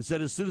and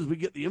said, as soon as we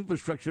get the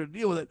infrastructure to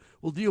deal with it,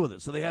 we'll deal with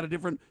it. So they had a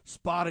different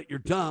spot at your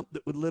dump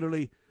that would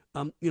literally,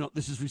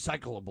 this is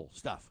recyclable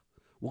stuff.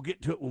 We'll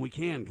get to it when we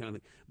can, kind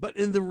of thing. But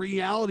in the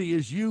reality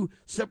is you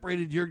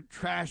separated your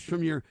trash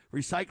from your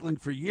recycling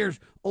for years,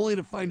 only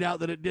to find out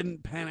that it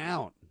didn't pan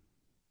out.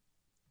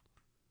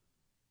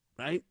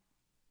 Right?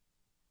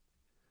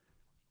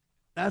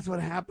 That's what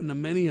happened to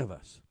many of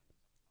us.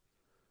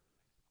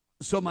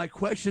 So my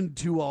question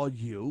to all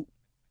you,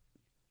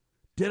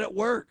 did it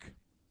work?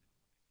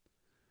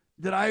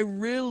 Did I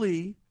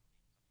really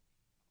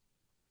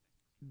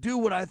do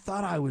what I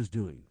thought I was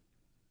doing?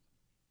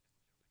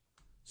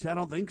 See, I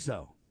don't think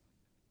so.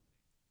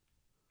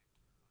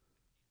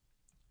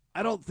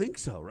 I don't think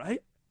so,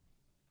 right?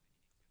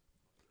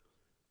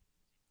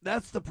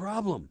 That's the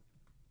problem.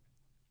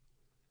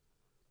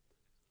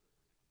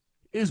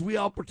 Is we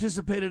all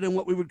participated in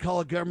what we would call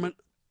a government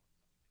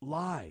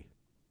lie.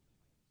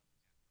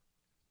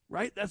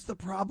 Right? That's the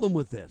problem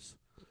with this.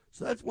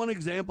 So that's one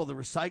example, the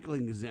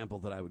recycling example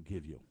that I would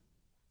give you.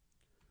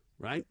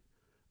 Right?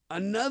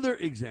 Another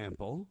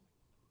example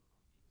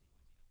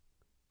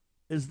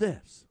is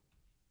this.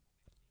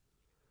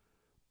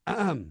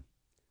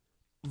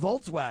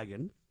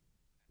 Volkswagen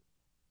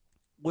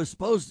was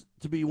supposed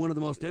to be one of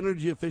the most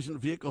energy efficient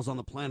vehicles on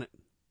the planet.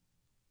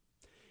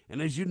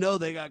 And as you know,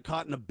 they got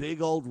caught in a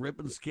big old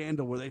ripping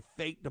scandal where they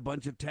faked a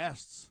bunch of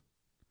tests.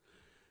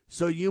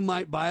 So you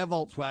might buy a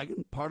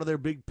Volkswagen. Part of their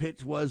big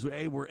pitch was,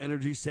 hey, we're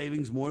energy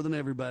savings more than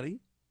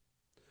everybody.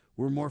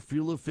 We're more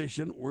fuel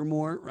efficient. We're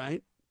more,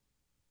 right?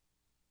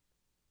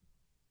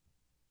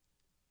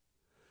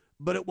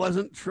 But it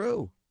wasn't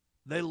true.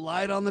 They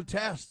lied on the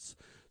tests.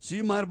 So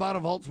you might have bought a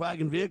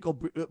Volkswagen vehicle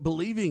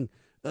believing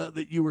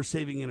that you were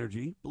saving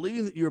energy,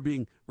 believing that you were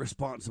being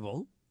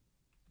responsible.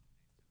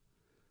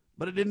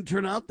 But it didn't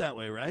turn out that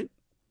way, right?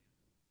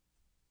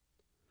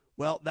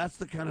 Well, that's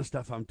the kind of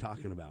stuff I'm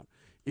talking about,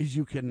 is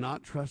you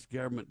cannot trust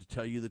government to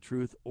tell you the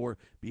truth or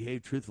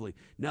behave truthfully.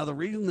 Now, the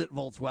reason that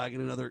Volkswagen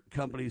and other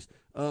companies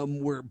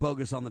were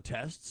bogus on the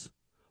tests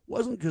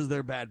wasn't because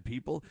they're bad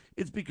people.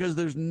 It's because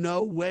there's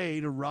no way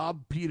to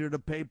rob Peter to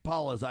pay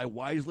Paul, as I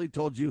wisely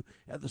told you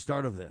at the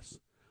start of this.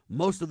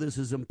 Most of this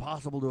is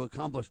impossible to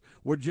accomplish.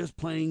 We're just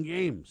playing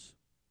games.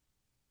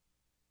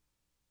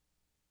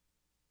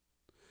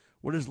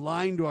 We're just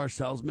lying to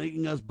ourselves,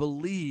 making us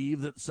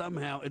believe that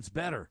somehow it's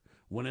better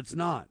when it's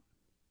not.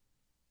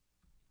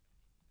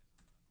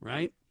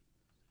 Right?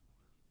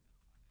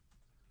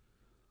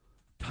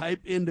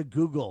 Type into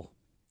Google,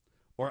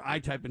 or I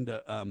type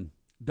into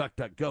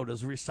DuckDuckGo.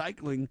 Does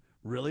recycling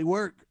really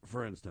work,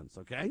 for instance,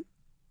 okay?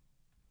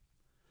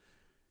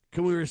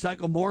 Can we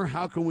recycle more?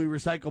 How can we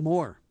recycle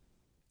more?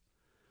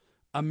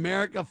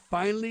 America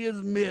finally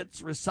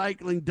admits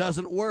recycling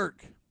doesn't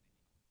work.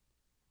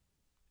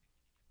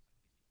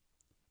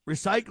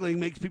 Recycling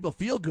makes people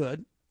feel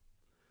good,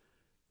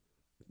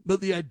 but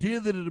the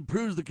idea that it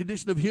improves the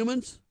condition of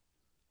humans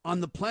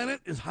on the planet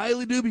is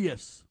highly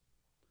dubious.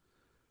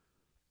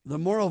 The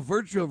moral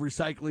virtue of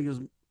recycling is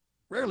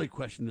rarely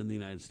questioned in the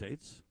United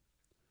States,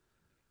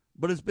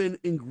 but it's been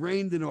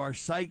ingrained into our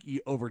psyche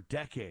over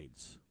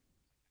decades.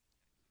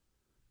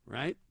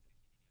 Right?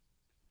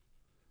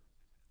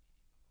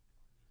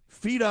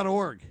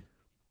 Fee.org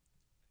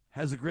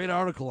has a great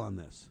article on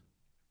this.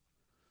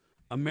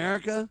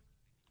 America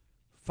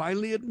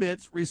finally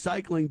admits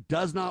recycling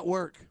does not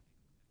work.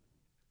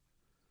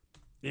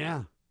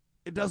 Yeah,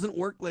 it doesn't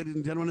work, ladies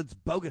and gentlemen. It's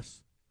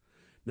bogus.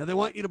 Now, they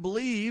want you to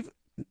believe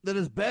that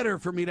it's better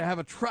for me to have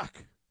a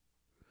truck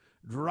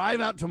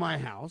drive out to my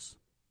house,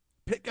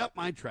 pick up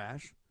my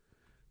trash,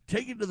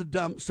 take it to the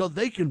dump so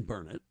they can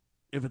burn it,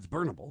 if it's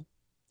burnable.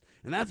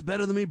 And that's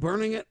better than me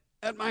burning it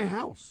at my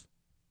house.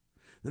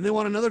 Then they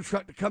want another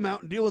truck to come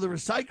out and deal with the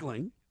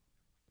recycling,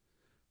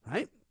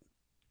 right?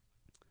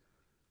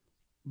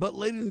 But,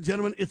 ladies and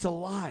gentlemen, it's a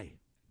lie,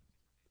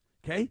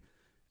 okay?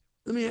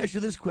 Let me ask you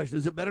this question.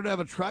 Is it better to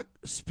have a truck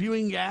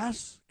spewing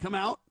gas come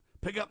out,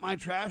 pick up my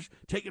trash,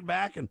 take it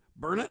back and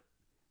burn it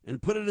and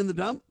put it in the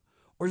dump?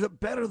 Or is it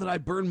better that I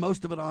burn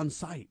most of it on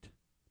site?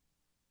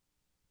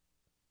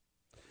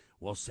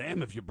 Well,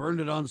 Sam, if you burned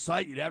it on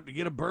site, you'd have to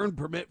get a burn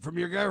permit from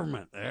your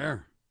government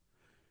there.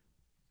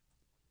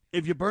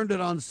 If you burned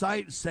it on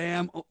site,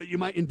 Sam, you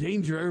might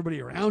endanger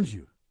everybody around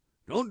you.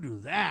 Don't do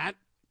that.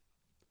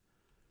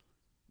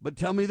 But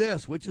tell me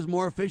this, which is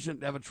more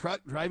efficient, to have a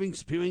truck driving,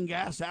 spewing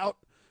gas out,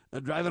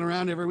 driving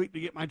around every week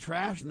to get my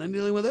trash and then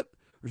dealing with it?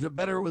 Or is it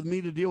better with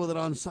me to deal with it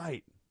on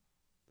site?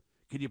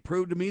 Can you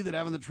prove to me that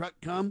having the truck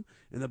come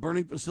and the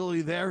burning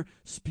facility there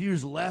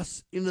spews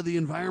less into the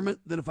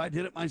environment than if I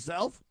did it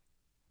myself?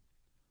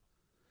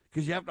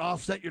 Because you have to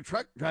offset your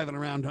truck driving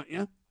around, don't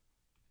you?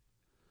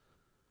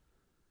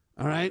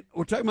 All right?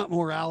 We're talking about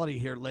morality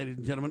here, ladies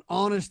and gentlemen.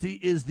 Honesty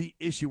is the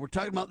issue. We're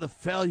talking about the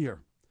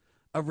failure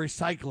of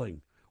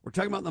recycling. We're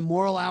talking about the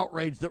moral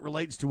outrage that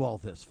relates to all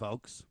this,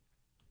 folks.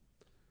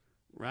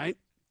 Right?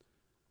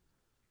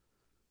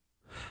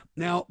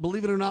 Now,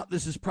 believe it or not,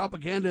 this is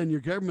propaganda in your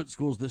government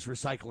schools, this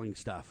recycling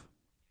stuff.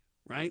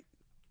 Right?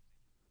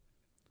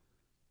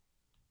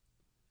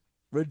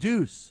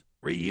 Reduce,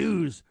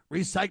 reuse,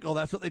 recycle.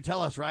 That's what they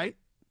tell us, right?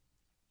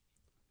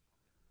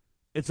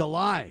 It's a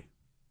lie.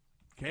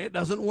 Okay, it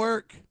doesn't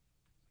work.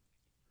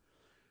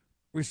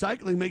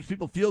 Recycling makes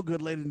people feel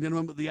good, ladies and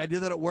gentlemen, but the idea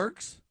that it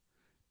works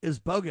is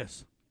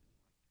bogus.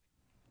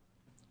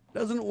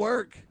 Doesn't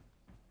work.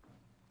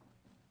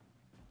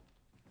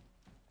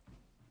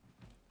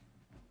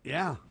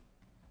 Yeah.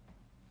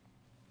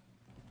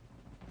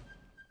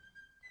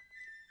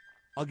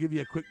 I'll give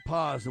you a quick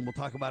pause and we'll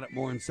talk about it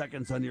more in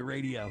seconds on your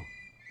radio.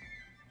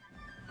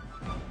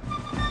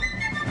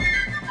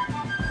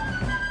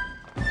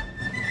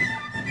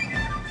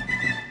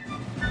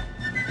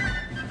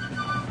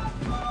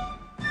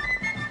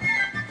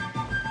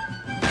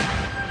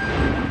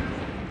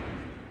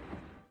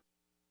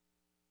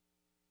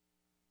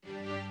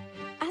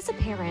 As a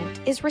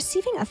parent, is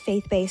receiving a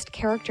faith-based,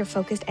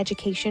 character-focused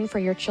education for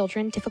your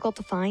children difficult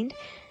to find?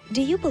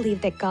 Do you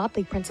believe that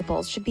godly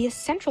principles should be a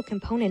central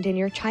component in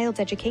your child's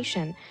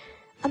education?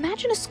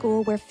 Imagine a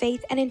school where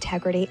faith and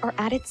integrity are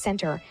at its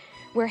center,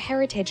 where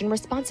heritage and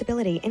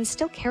responsibility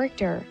instill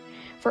character.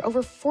 For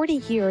over 40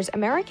 years,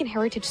 American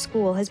Heritage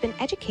School has been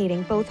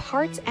educating both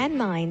hearts and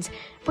minds,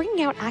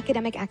 bringing out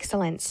academic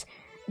excellence.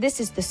 This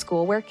is the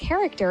school where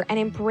character and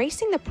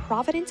embracing the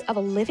providence of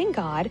a living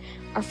God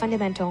are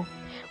fundamental,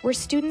 where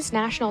students'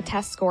 national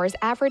test scores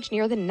average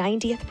near the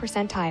 90th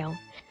percentile.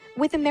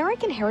 With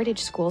American Heritage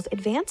School's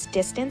Advanced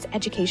Distance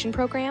Education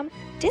program,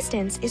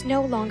 distance is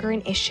no longer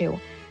an issue.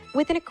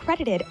 With an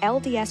accredited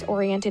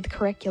LDS-oriented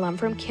curriculum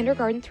from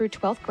kindergarten through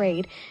 12th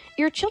grade,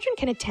 your children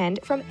can attend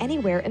from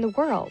anywhere in the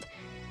world.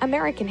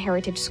 American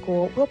Heritage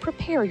School will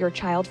prepare your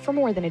child for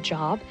more than a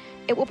job.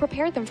 It will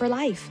prepare them for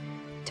life.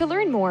 To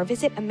learn more,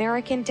 visit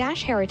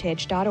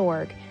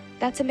american-heritage.org.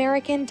 That's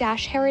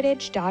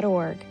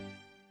american-heritage.org.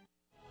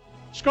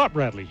 Scott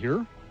Bradley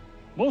here.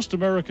 Most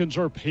Americans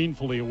are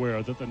painfully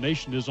aware that the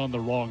nation is on the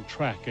wrong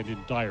track and in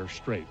dire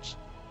straits.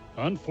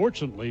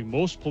 Unfortunately,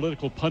 most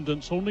political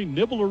pundits only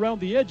nibble around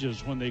the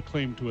edges when they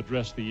claim to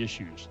address the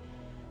issues.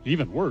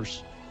 Even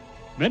worse,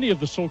 many of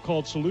the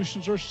so-called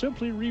solutions are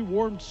simply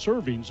rewarmed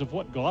servings of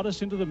what got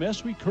us into the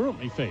mess we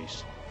currently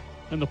face.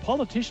 And the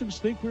politicians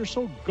think we're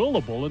so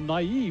gullible and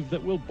naive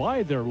that we'll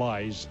buy their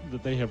lies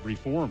that they have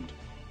reformed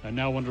and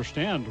now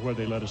understand where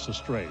they led us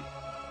astray.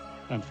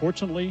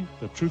 Unfortunately,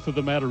 the truth of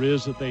the matter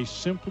is that they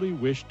simply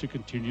wish to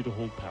continue to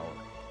hold power.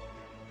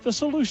 The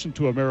solution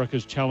to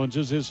America's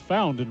challenges is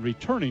found in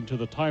returning to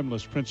the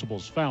timeless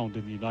principles found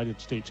in the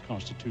United States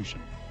Constitution.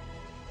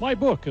 My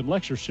book and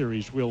lecture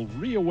series will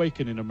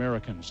reawaken in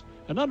Americans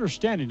an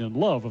understanding and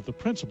love of the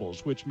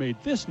principles which made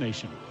this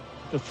nation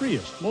the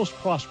freest, most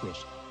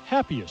prosperous,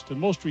 happiest, and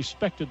most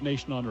respected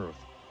nation on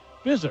earth.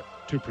 Visit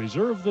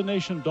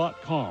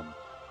topreservethenation.com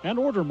and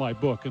order my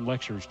book and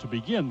lectures to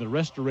begin the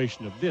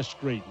restoration of this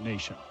great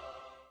nation.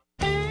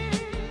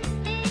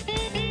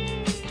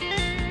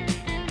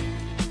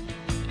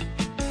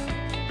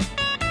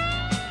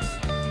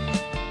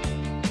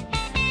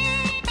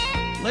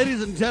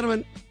 Ladies and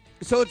gentlemen,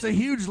 so it's a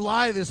huge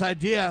lie, this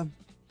idea.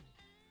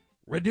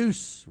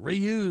 Reduce,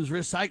 reuse,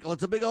 recycle.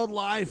 It's a big old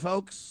lie,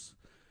 folks.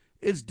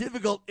 It's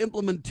difficult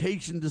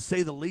implementation, to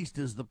say the least,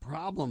 is the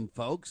problem,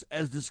 folks.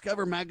 As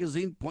Discover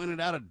magazine pointed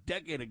out a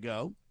decade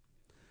ago,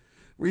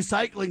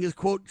 recycling is,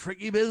 quote,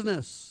 tricky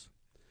business.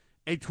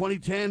 A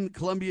 2010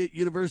 Columbia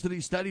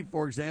University study,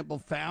 for example,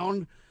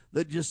 found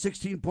that just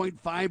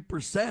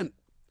 16.5%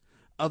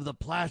 of the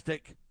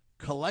plastic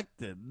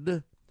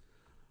collected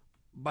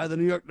by the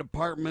New York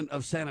Department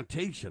of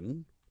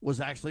Sanitation was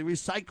actually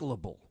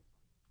recyclable.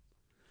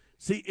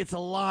 See, it's a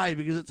lie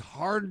because it's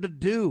hard to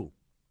do.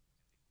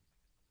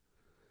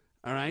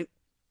 All right?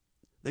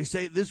 They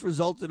say this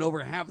results in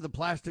over half of the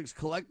plastics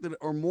collected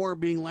or more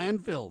being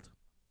landfilled.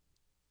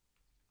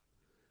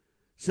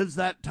 Since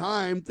that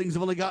time, things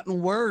have only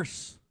gotten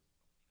worse.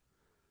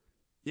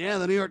 Yeah,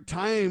 the New York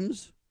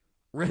Times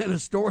ran a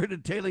story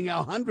detailing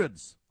how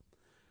hundreds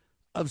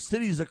of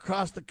cities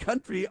across the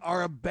country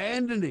are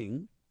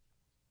abandoning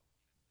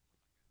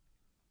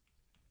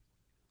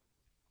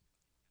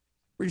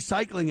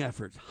recycling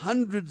efforts.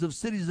 Hundreds of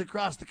cities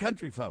across the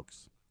country,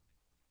 folks.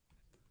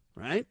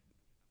 Right?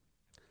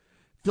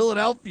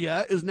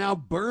 Philadelphia is now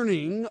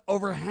burning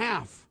over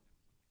half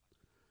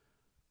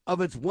of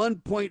its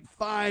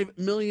 1.5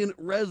 million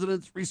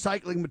residents'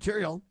 recycling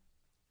material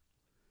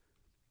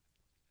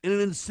in an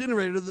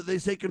incinerator that they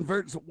say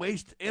converts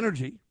waste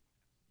energy.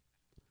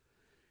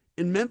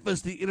 In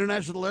Memphis, the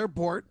international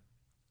airport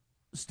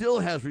still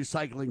has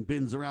recycling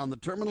bins around the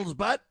terminals,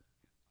 but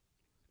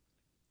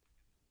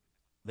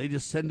they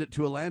just send it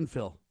to a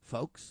landfill,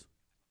 folks.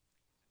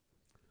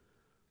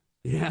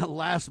 Yeah,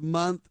 last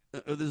month,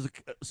 this is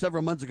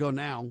several months ago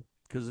now,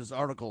 because this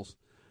article's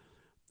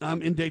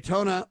in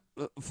Daytona,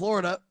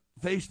 Florida,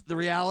 faced the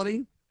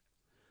reality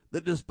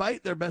that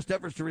despite their best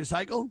efforts to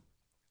recycle,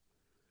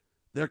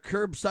 their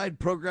curbside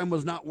program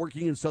was not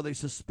working, and so they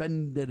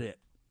suspended it.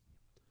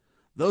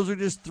 Those are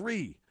just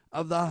three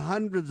of the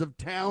hundreds of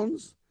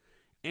towns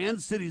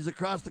and cities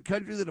across the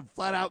country that have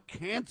flat out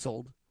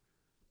canceled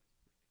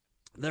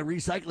their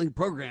recycling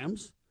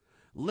programs,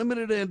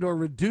 limited and or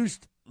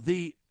reduced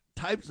the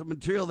types of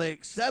material they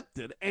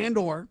accepted, and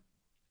or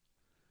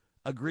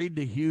agreed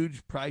to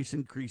huge price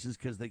increases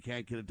because they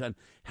can't get it done.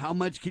 How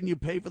much can you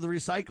pay for the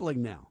recycling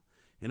now?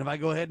 And if I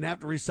go ahead and have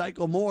to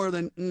recycle more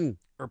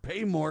or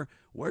pay more,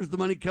 where's the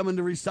money coming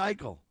to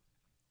recycle?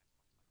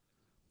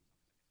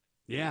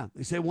 Yeah,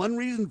 they say one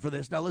reason for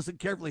this, now listen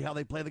carefully how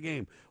they play the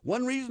game.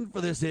 One reason for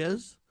this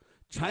is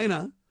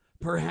China,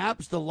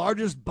 perhaps the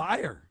largest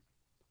buyer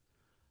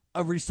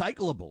of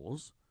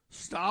recyclables,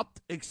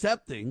 stopped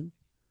accepting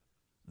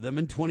them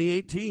in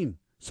 2018.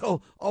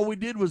 So all we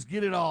did was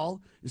get it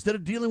all. Instead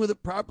of dealing with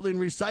it properly and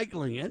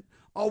recycling it,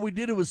 all we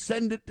did was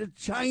send it to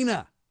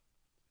China.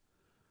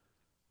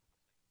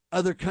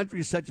 Other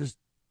countries such as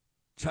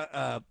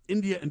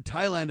India and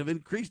Thailand have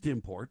increased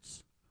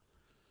imports,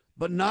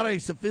 but not a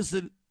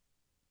sufficient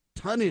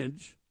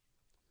tonnage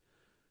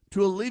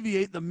to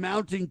alleviate the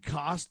mounting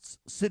costs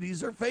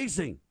cities are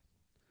facing.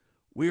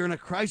 We are in a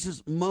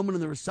crisis moment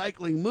in the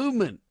recycling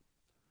movement.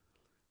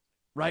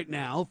 Right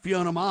now,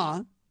 Fiona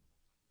Ma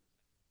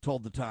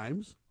told the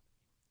Times,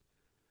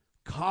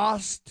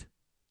 cost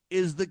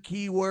is the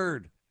key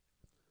word.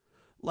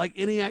 Like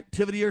any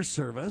activity or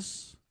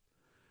service,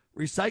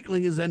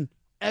 recycling is an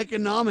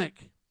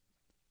economic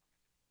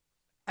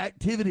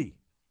activity.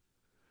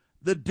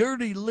 The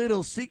dirty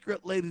little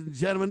secret, ladies and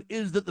gentlemen,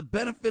 is that the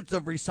benefits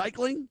of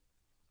recycling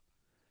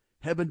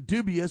have been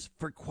dubious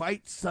for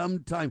quite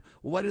some time.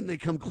 Why didn't they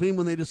come clean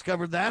when they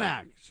discovered that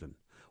action?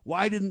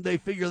 Why didn't they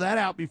figure that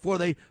out before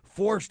they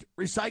forced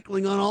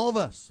recycling on all of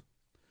us?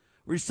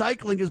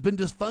 Recycling has been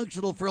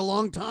dysfunctional for a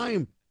long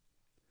time.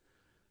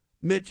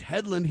 Mitch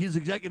Hedlund, he's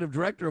executive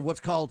director of what's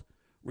called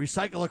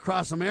Recycle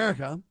Across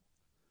America,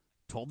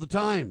 told the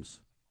Times,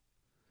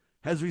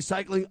 has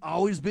recycling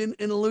always been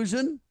an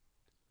illusion?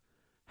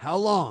 How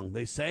long?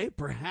 They say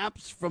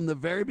perhaps from the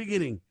very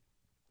beginning,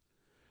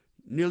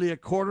 nearly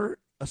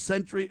a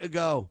century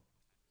ago.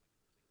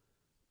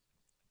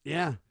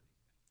 Yeah.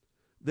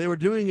 They were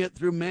doing it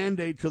through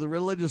mandates with a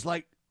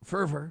religious-like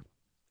fervor,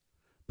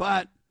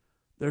 but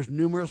there's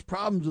numerous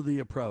problems with the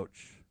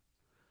approach.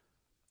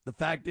 The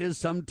fact is,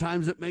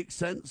 sometimes it makes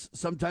sense,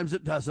 sometimes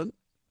it doesn't.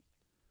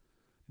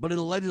 But in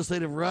the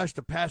legislative rush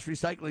to pass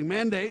recycling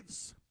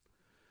mandates,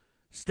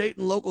 state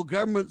and local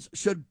governments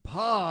should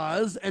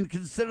pause and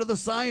consider the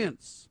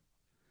science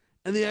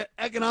and the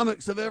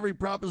economics of every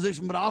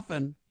proposition. But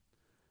often,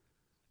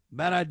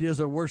 bad ideas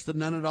are worse than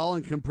none at all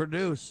and can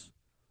produce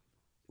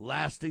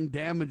lasting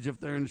damage if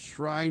they're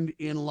enshrined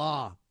in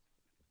law.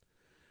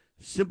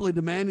 Simply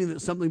demanding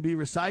that something be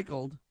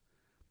recycled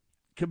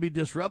can be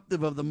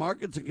disruptive of the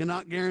markets and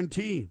cannot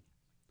guarantee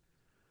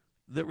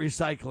that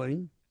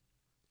recycling,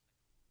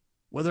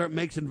 whether it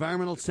makes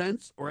environmental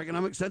sense or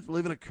economic sense, will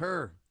even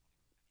occur.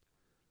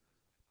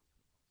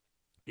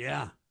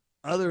 Yeah,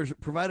 others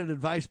provided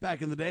advice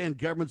back in the day and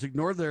governments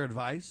ignored their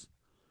advice.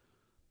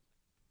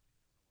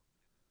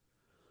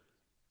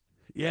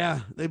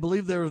 Yeah, they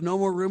believed there was no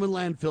more room in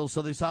landfills,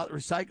 so they thought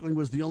recycling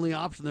was the only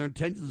option. Their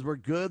intentions were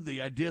good.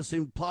 The idea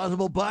seemed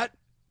plausible, but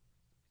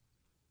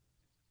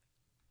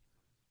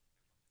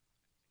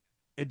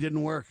it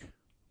didn't work.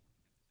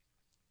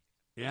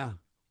 Yeah.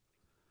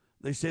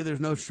 They say there's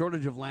no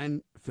shortage of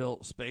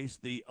landfill space.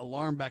 The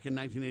alarm back in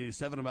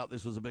 1987 about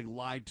this was a big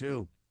lie,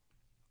 too.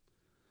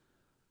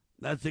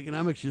 That's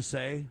economics, you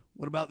say.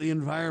 What about the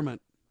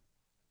environment?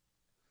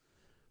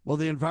 Well,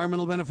 the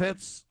environmental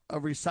benefits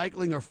of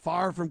recycling are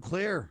far from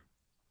clear.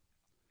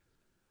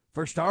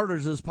 For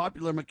starters, as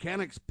Popular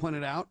Mechanics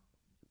pointed out,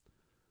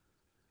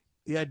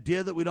 the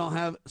idea that we don't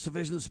have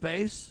sufficient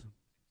space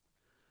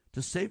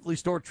to safely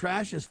store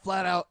trash is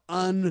flat out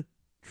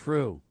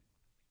untrue.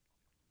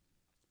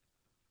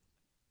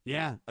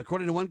 Yeah,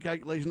 according to one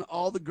calculation,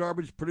 all the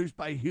garbage produced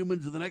by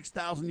humans in the next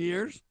 1,000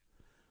 years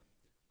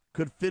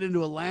could fit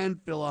into a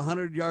landfill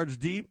 100 yards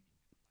deep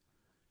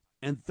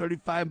and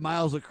 35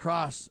 miles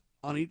across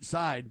on each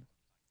side.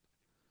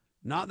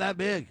 Not that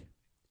big,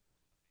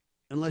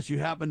 unless you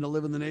happen to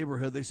live in the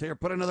neighborhood. They say, or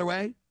put another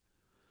way,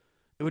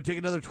 it would take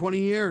another 20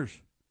 years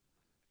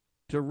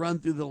to run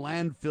through the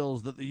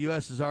landfills that the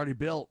U.S. has already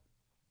built.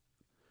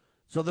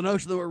 So the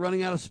notion that we're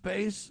running out of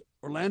space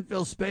or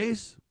landfill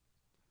space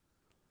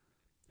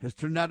has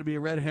turned out to be a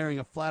red herring,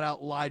 a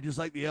flat-out lie, just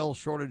like the oil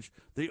shortage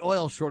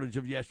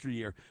of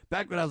yesteryear.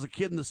 Back when I was a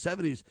kid in the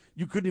 70s,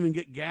 you couldn't even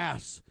get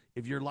gas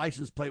if your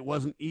license plate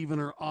wasn't even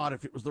or odd.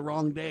 If it was the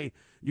wrong day,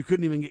 you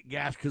couldn't even get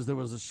gas because there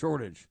was a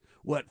shortage.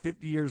 What,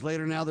 50 years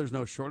later now, there's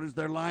no shortage?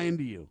 They're lying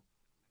to you.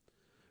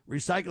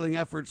 Recycling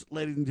efforts,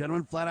 ladies and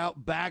gentlemen,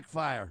 flat-out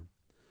backfire.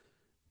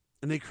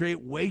 And they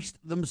create waste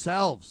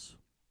themselves.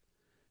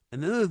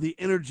 And then the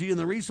energy and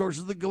the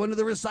resources that go into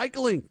the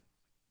recycling.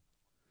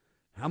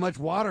 How much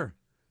water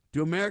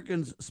do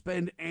Americans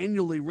spend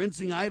annually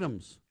rinsing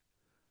items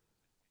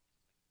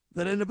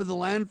that end up in the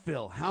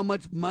landfill? How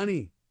much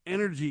money,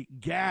 energy,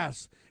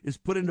 gas is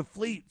put into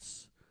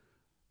fleets,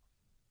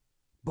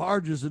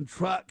 barges and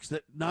trucks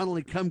that not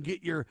only come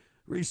get your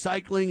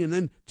recycling and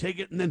then take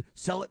it and then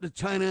sell it to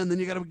China, and then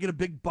you got to get a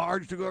big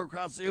barge to go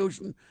across the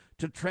ocean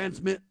to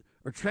transmit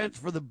or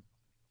transfer the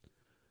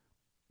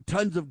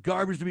tons of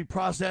garbage to be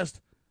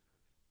processed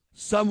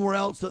somewhere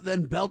else that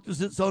then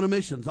belches its own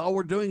emissions. All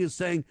we're doing is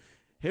saying,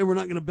 hey, we're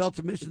not going to belch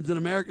emissions in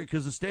America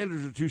because the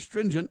standards are too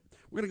stringent.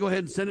 We're going to go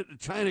ahead and send it to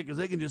China because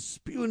they can just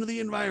spew into the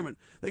environment.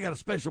 They got a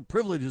special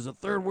privilege as a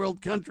third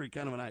world country,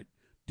 kind of an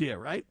idea,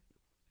 right?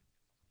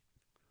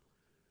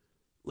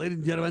 Ladies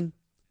and gentlemen,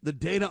 the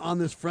data on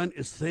this front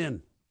is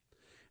thin,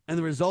 and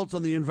the results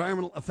on the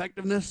environmental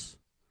effectiveness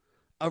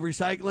of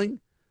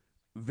recycling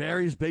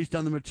varies based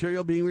on the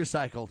material being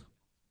recycled.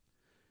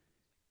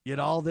 Yet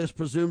all this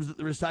presumes that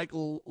the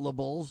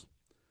recyclables,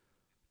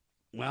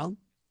 well,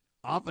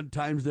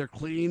 oftentimes they're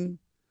clean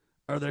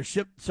or they're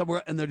shipped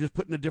somewhere and they're just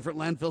put in a different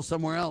landfill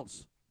somewhere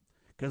else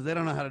because they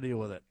don't know how to deal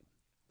with it.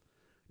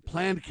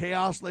 Planned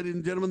chaos, ladies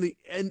and gentlemen, the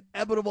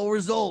inevitable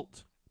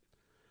result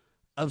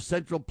of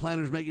central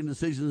planners making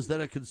decisions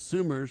instead of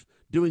consumers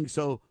doing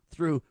so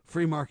through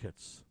free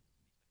markets.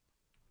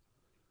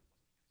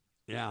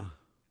 Yeah.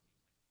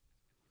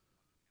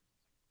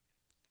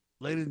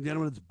 Ladies and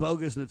gentlemen, it's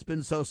bogus, and it's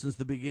been so since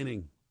the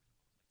beginning.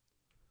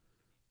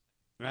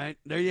 Right?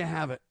 There you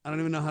have it. I don't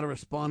even know how to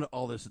respond to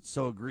all this. It's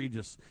so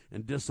egregious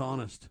and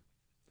dishonest.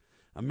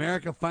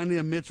 America finally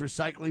admits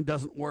recycling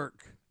doesn't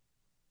work.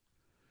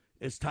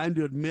 It's time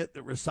to admit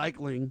that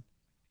recycling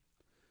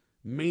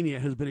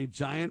mania has been a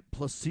giant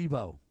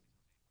placebo.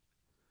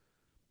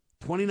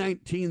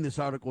 2019, this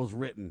article was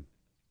written.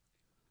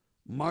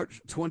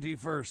 March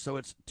 21st, so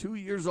it's 2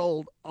 years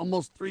old,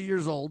 almost 3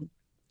 years old.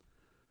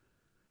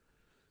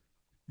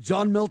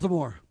 John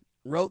Miltimore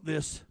wrote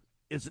this.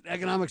 It's an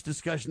economics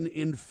discussion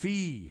in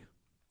FEE.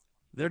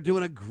 They're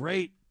doing a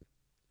great,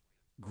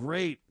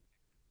 great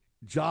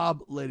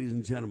job, ladies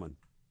and gentlemen.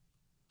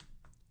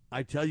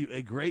 I tell you,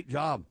 a great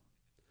job.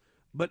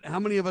 But how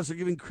many of us are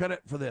giving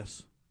credit for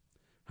this?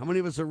 How many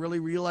of us are really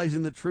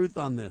realizing the truth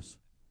on this?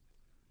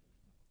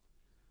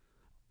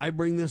 I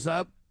bring this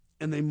up,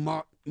 and they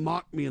mock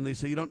me, and they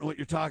say, you don't know what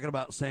you're talking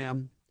about,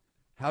 Sam.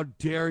 How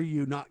dare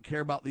you not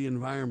care about the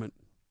environment?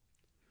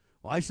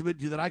 Well, I submit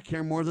to you that I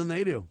care more than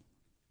they do.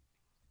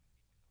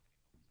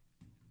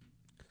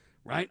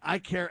 Right? I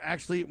care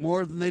actually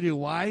more than they do.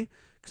 Why?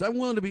 Because I'm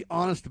willing to be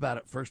honest about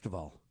it, first of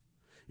all.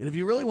 And if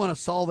you really want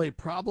to solve a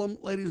problem,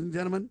 ladies and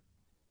gentlemen,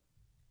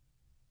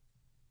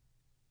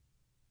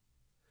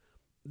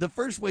 the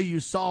first way you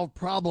solve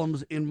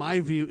problems, in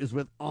my view, is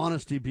with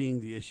honesty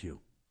being the issue.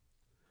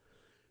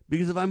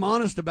 Because if I'm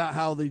honest about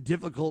how the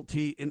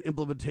difficulty in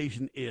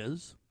implementation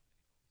is,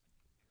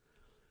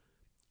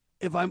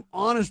 if I'm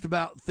honest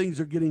about things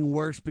are getting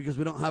worse because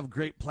we don't have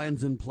great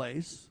plans in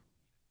place,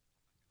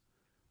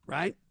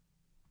 right?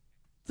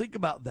 Think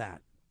about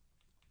that.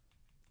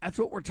 That's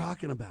what we're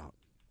talking about.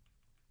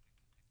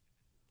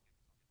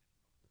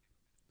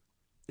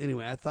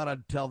 Anyway, I thought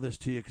I'd tell this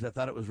to you because I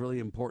thought it was really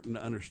important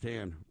to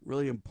understand,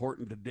 really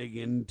important to dig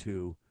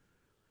into,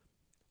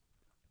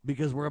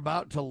 because we're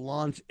about to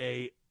launch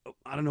I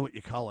don't know what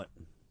you call it,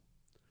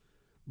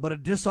 but a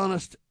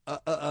dishonest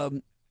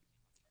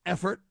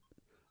effort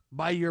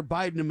by your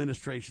Biden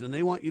administration. And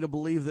they want you to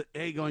believe that,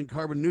 hey, going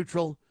carbon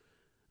neutral,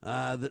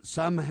 that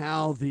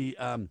somehow the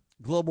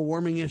global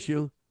warming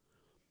issue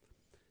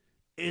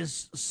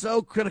is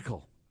so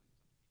critical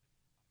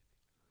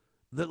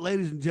that,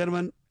 ladies and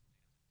gentlemen,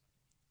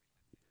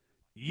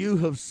 you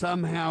have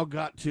somehow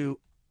got to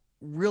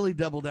really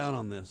double down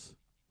on this.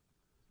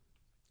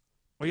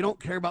 Or you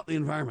don't care about the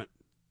environment.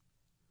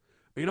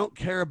 Or you don't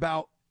care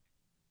about,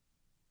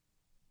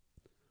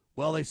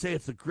 well, they say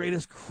it's the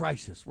greatest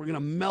crisis. We're going to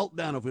melt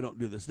down if we don't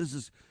do this.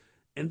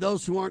 And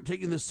those who aren't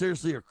taking this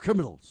seriously are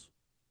criminals.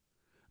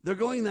 They're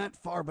going that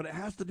far, but it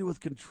has to do with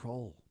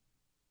control.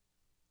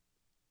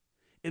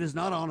 It is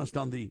not honest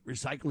on the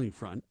recycling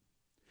front.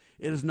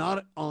 It is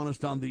not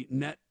honest on the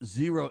net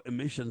zero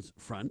emissions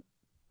front.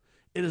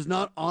 It is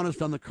not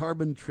honest on the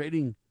carbon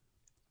trading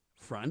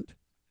front.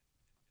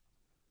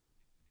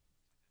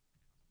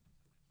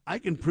 I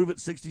can prove it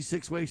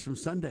 66 ways from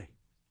Sunday.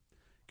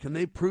 Can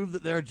they prove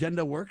that their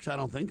agenda works? I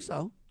don't think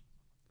so.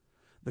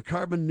 The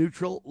carbon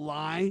neutral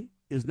lie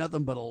is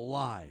nothing but a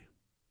lie.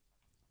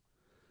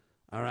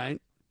 All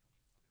right?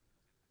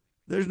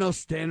 There's no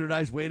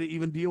standardized way to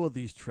even deal with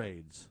these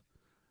trades.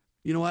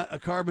 You know what? A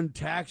carbon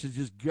tax is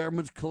just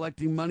governments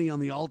collecting money on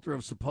the altar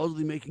of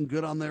supposedly making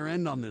good on their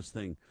end on this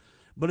thing.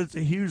 But it's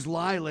a huge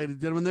lie, ladies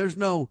and gentlemen. There's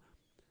no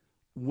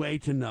way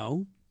to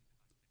know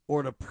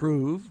or to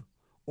prove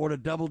or to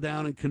double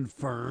down and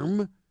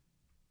confirm.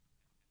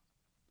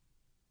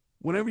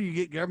 Whenever you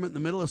get government in the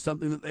middle of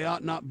something that they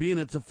ought not be in,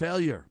 it's a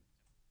failure.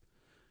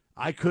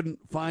 I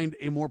couldn't find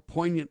a more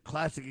poignant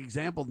classic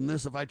example than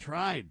this if I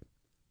tried,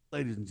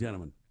 ladies and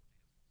gentlemen.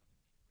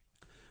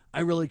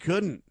 I really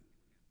couldn't.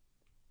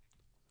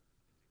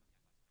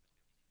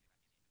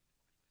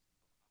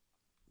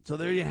 So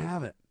there you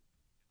have it,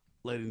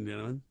 ladies and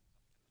gentlemen.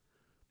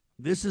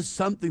 This is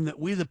something that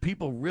we, the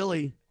people,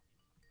 really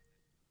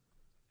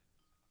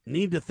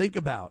need to think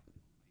about.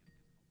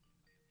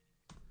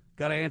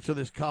 Got to answer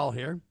this call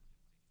here.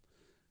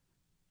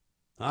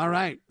 All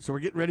right, so we're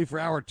getting ready for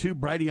hour 2,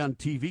 Brighteon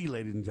TV,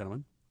 ladies and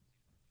gentlemen.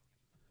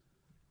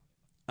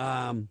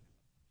 I'm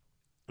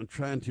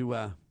trying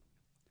to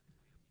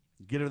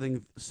get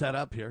everything set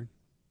up here.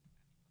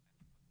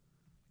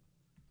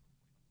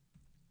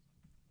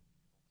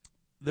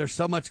 There's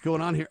so much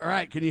going on here. All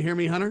right, can you hear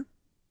me, Hunter?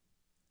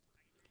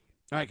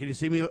 All right, can you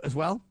see me as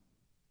well?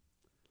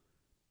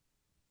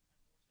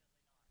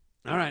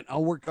 All right,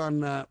 I'll work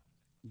on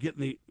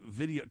getting the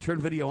video, turn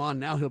video on.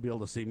 Now he'll be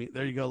able to see me.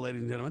 There you go,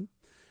 ladies and gentlemen.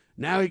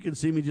 Now he can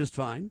see me just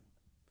fine.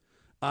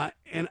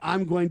 And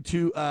I'm going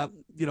to,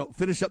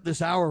 finish up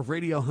this hour of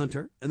Radio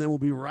Hunter, and then we'll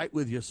be right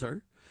with you,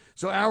 sir.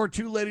 So hour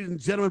 2, ladies and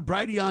gentlemen,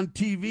 Brighteon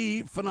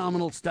TV,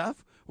 phenomenal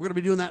stuff. We're going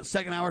to be doing that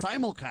second hour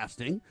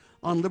simulcasting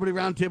on Liberty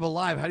Roundtable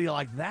Live. How do you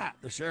like that?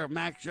 The Sheriff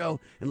Mack Show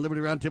and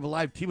Liberty Roundtable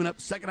Live teaming up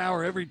second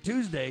hour every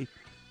Tuesday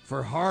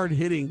for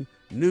hard-hitting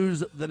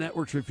news the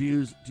networks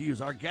refuse to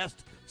use. Our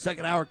guest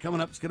second hour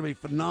coming up is going to be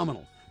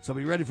phenomenal, so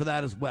be ready for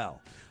that as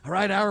well. All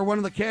right, hour 1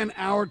 of the can,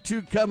 hour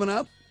 2 coming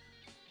up.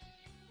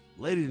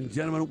 Ladies and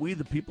gentlemen, we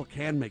the people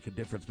can make a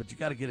difference, but you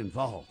got to get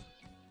involved.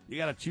 You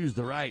got to choose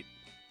the right?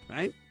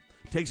 It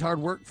takes hard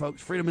work,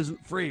 folks. Freedom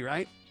isn't free,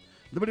 right?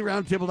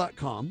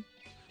 LibertyRoundtable.com,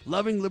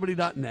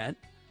 LovingLiberty.net,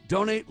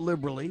 donate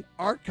liberally,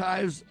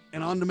 archives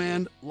and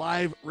on-demand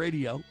live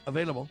radio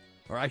available,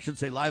 or I should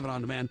say live and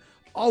on-demand,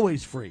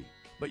 always free,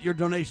 but your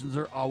donations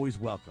are always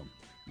welcome.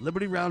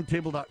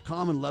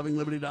 LibertyRoundtable.com and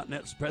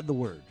LovingLiberty.net, spread the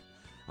word.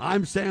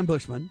 I'm Sam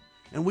Bushman,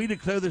 and we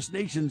declare this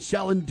nation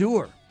shall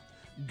endure.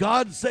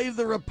 God save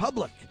the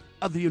Republic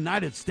of the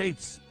United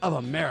States of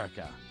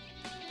America.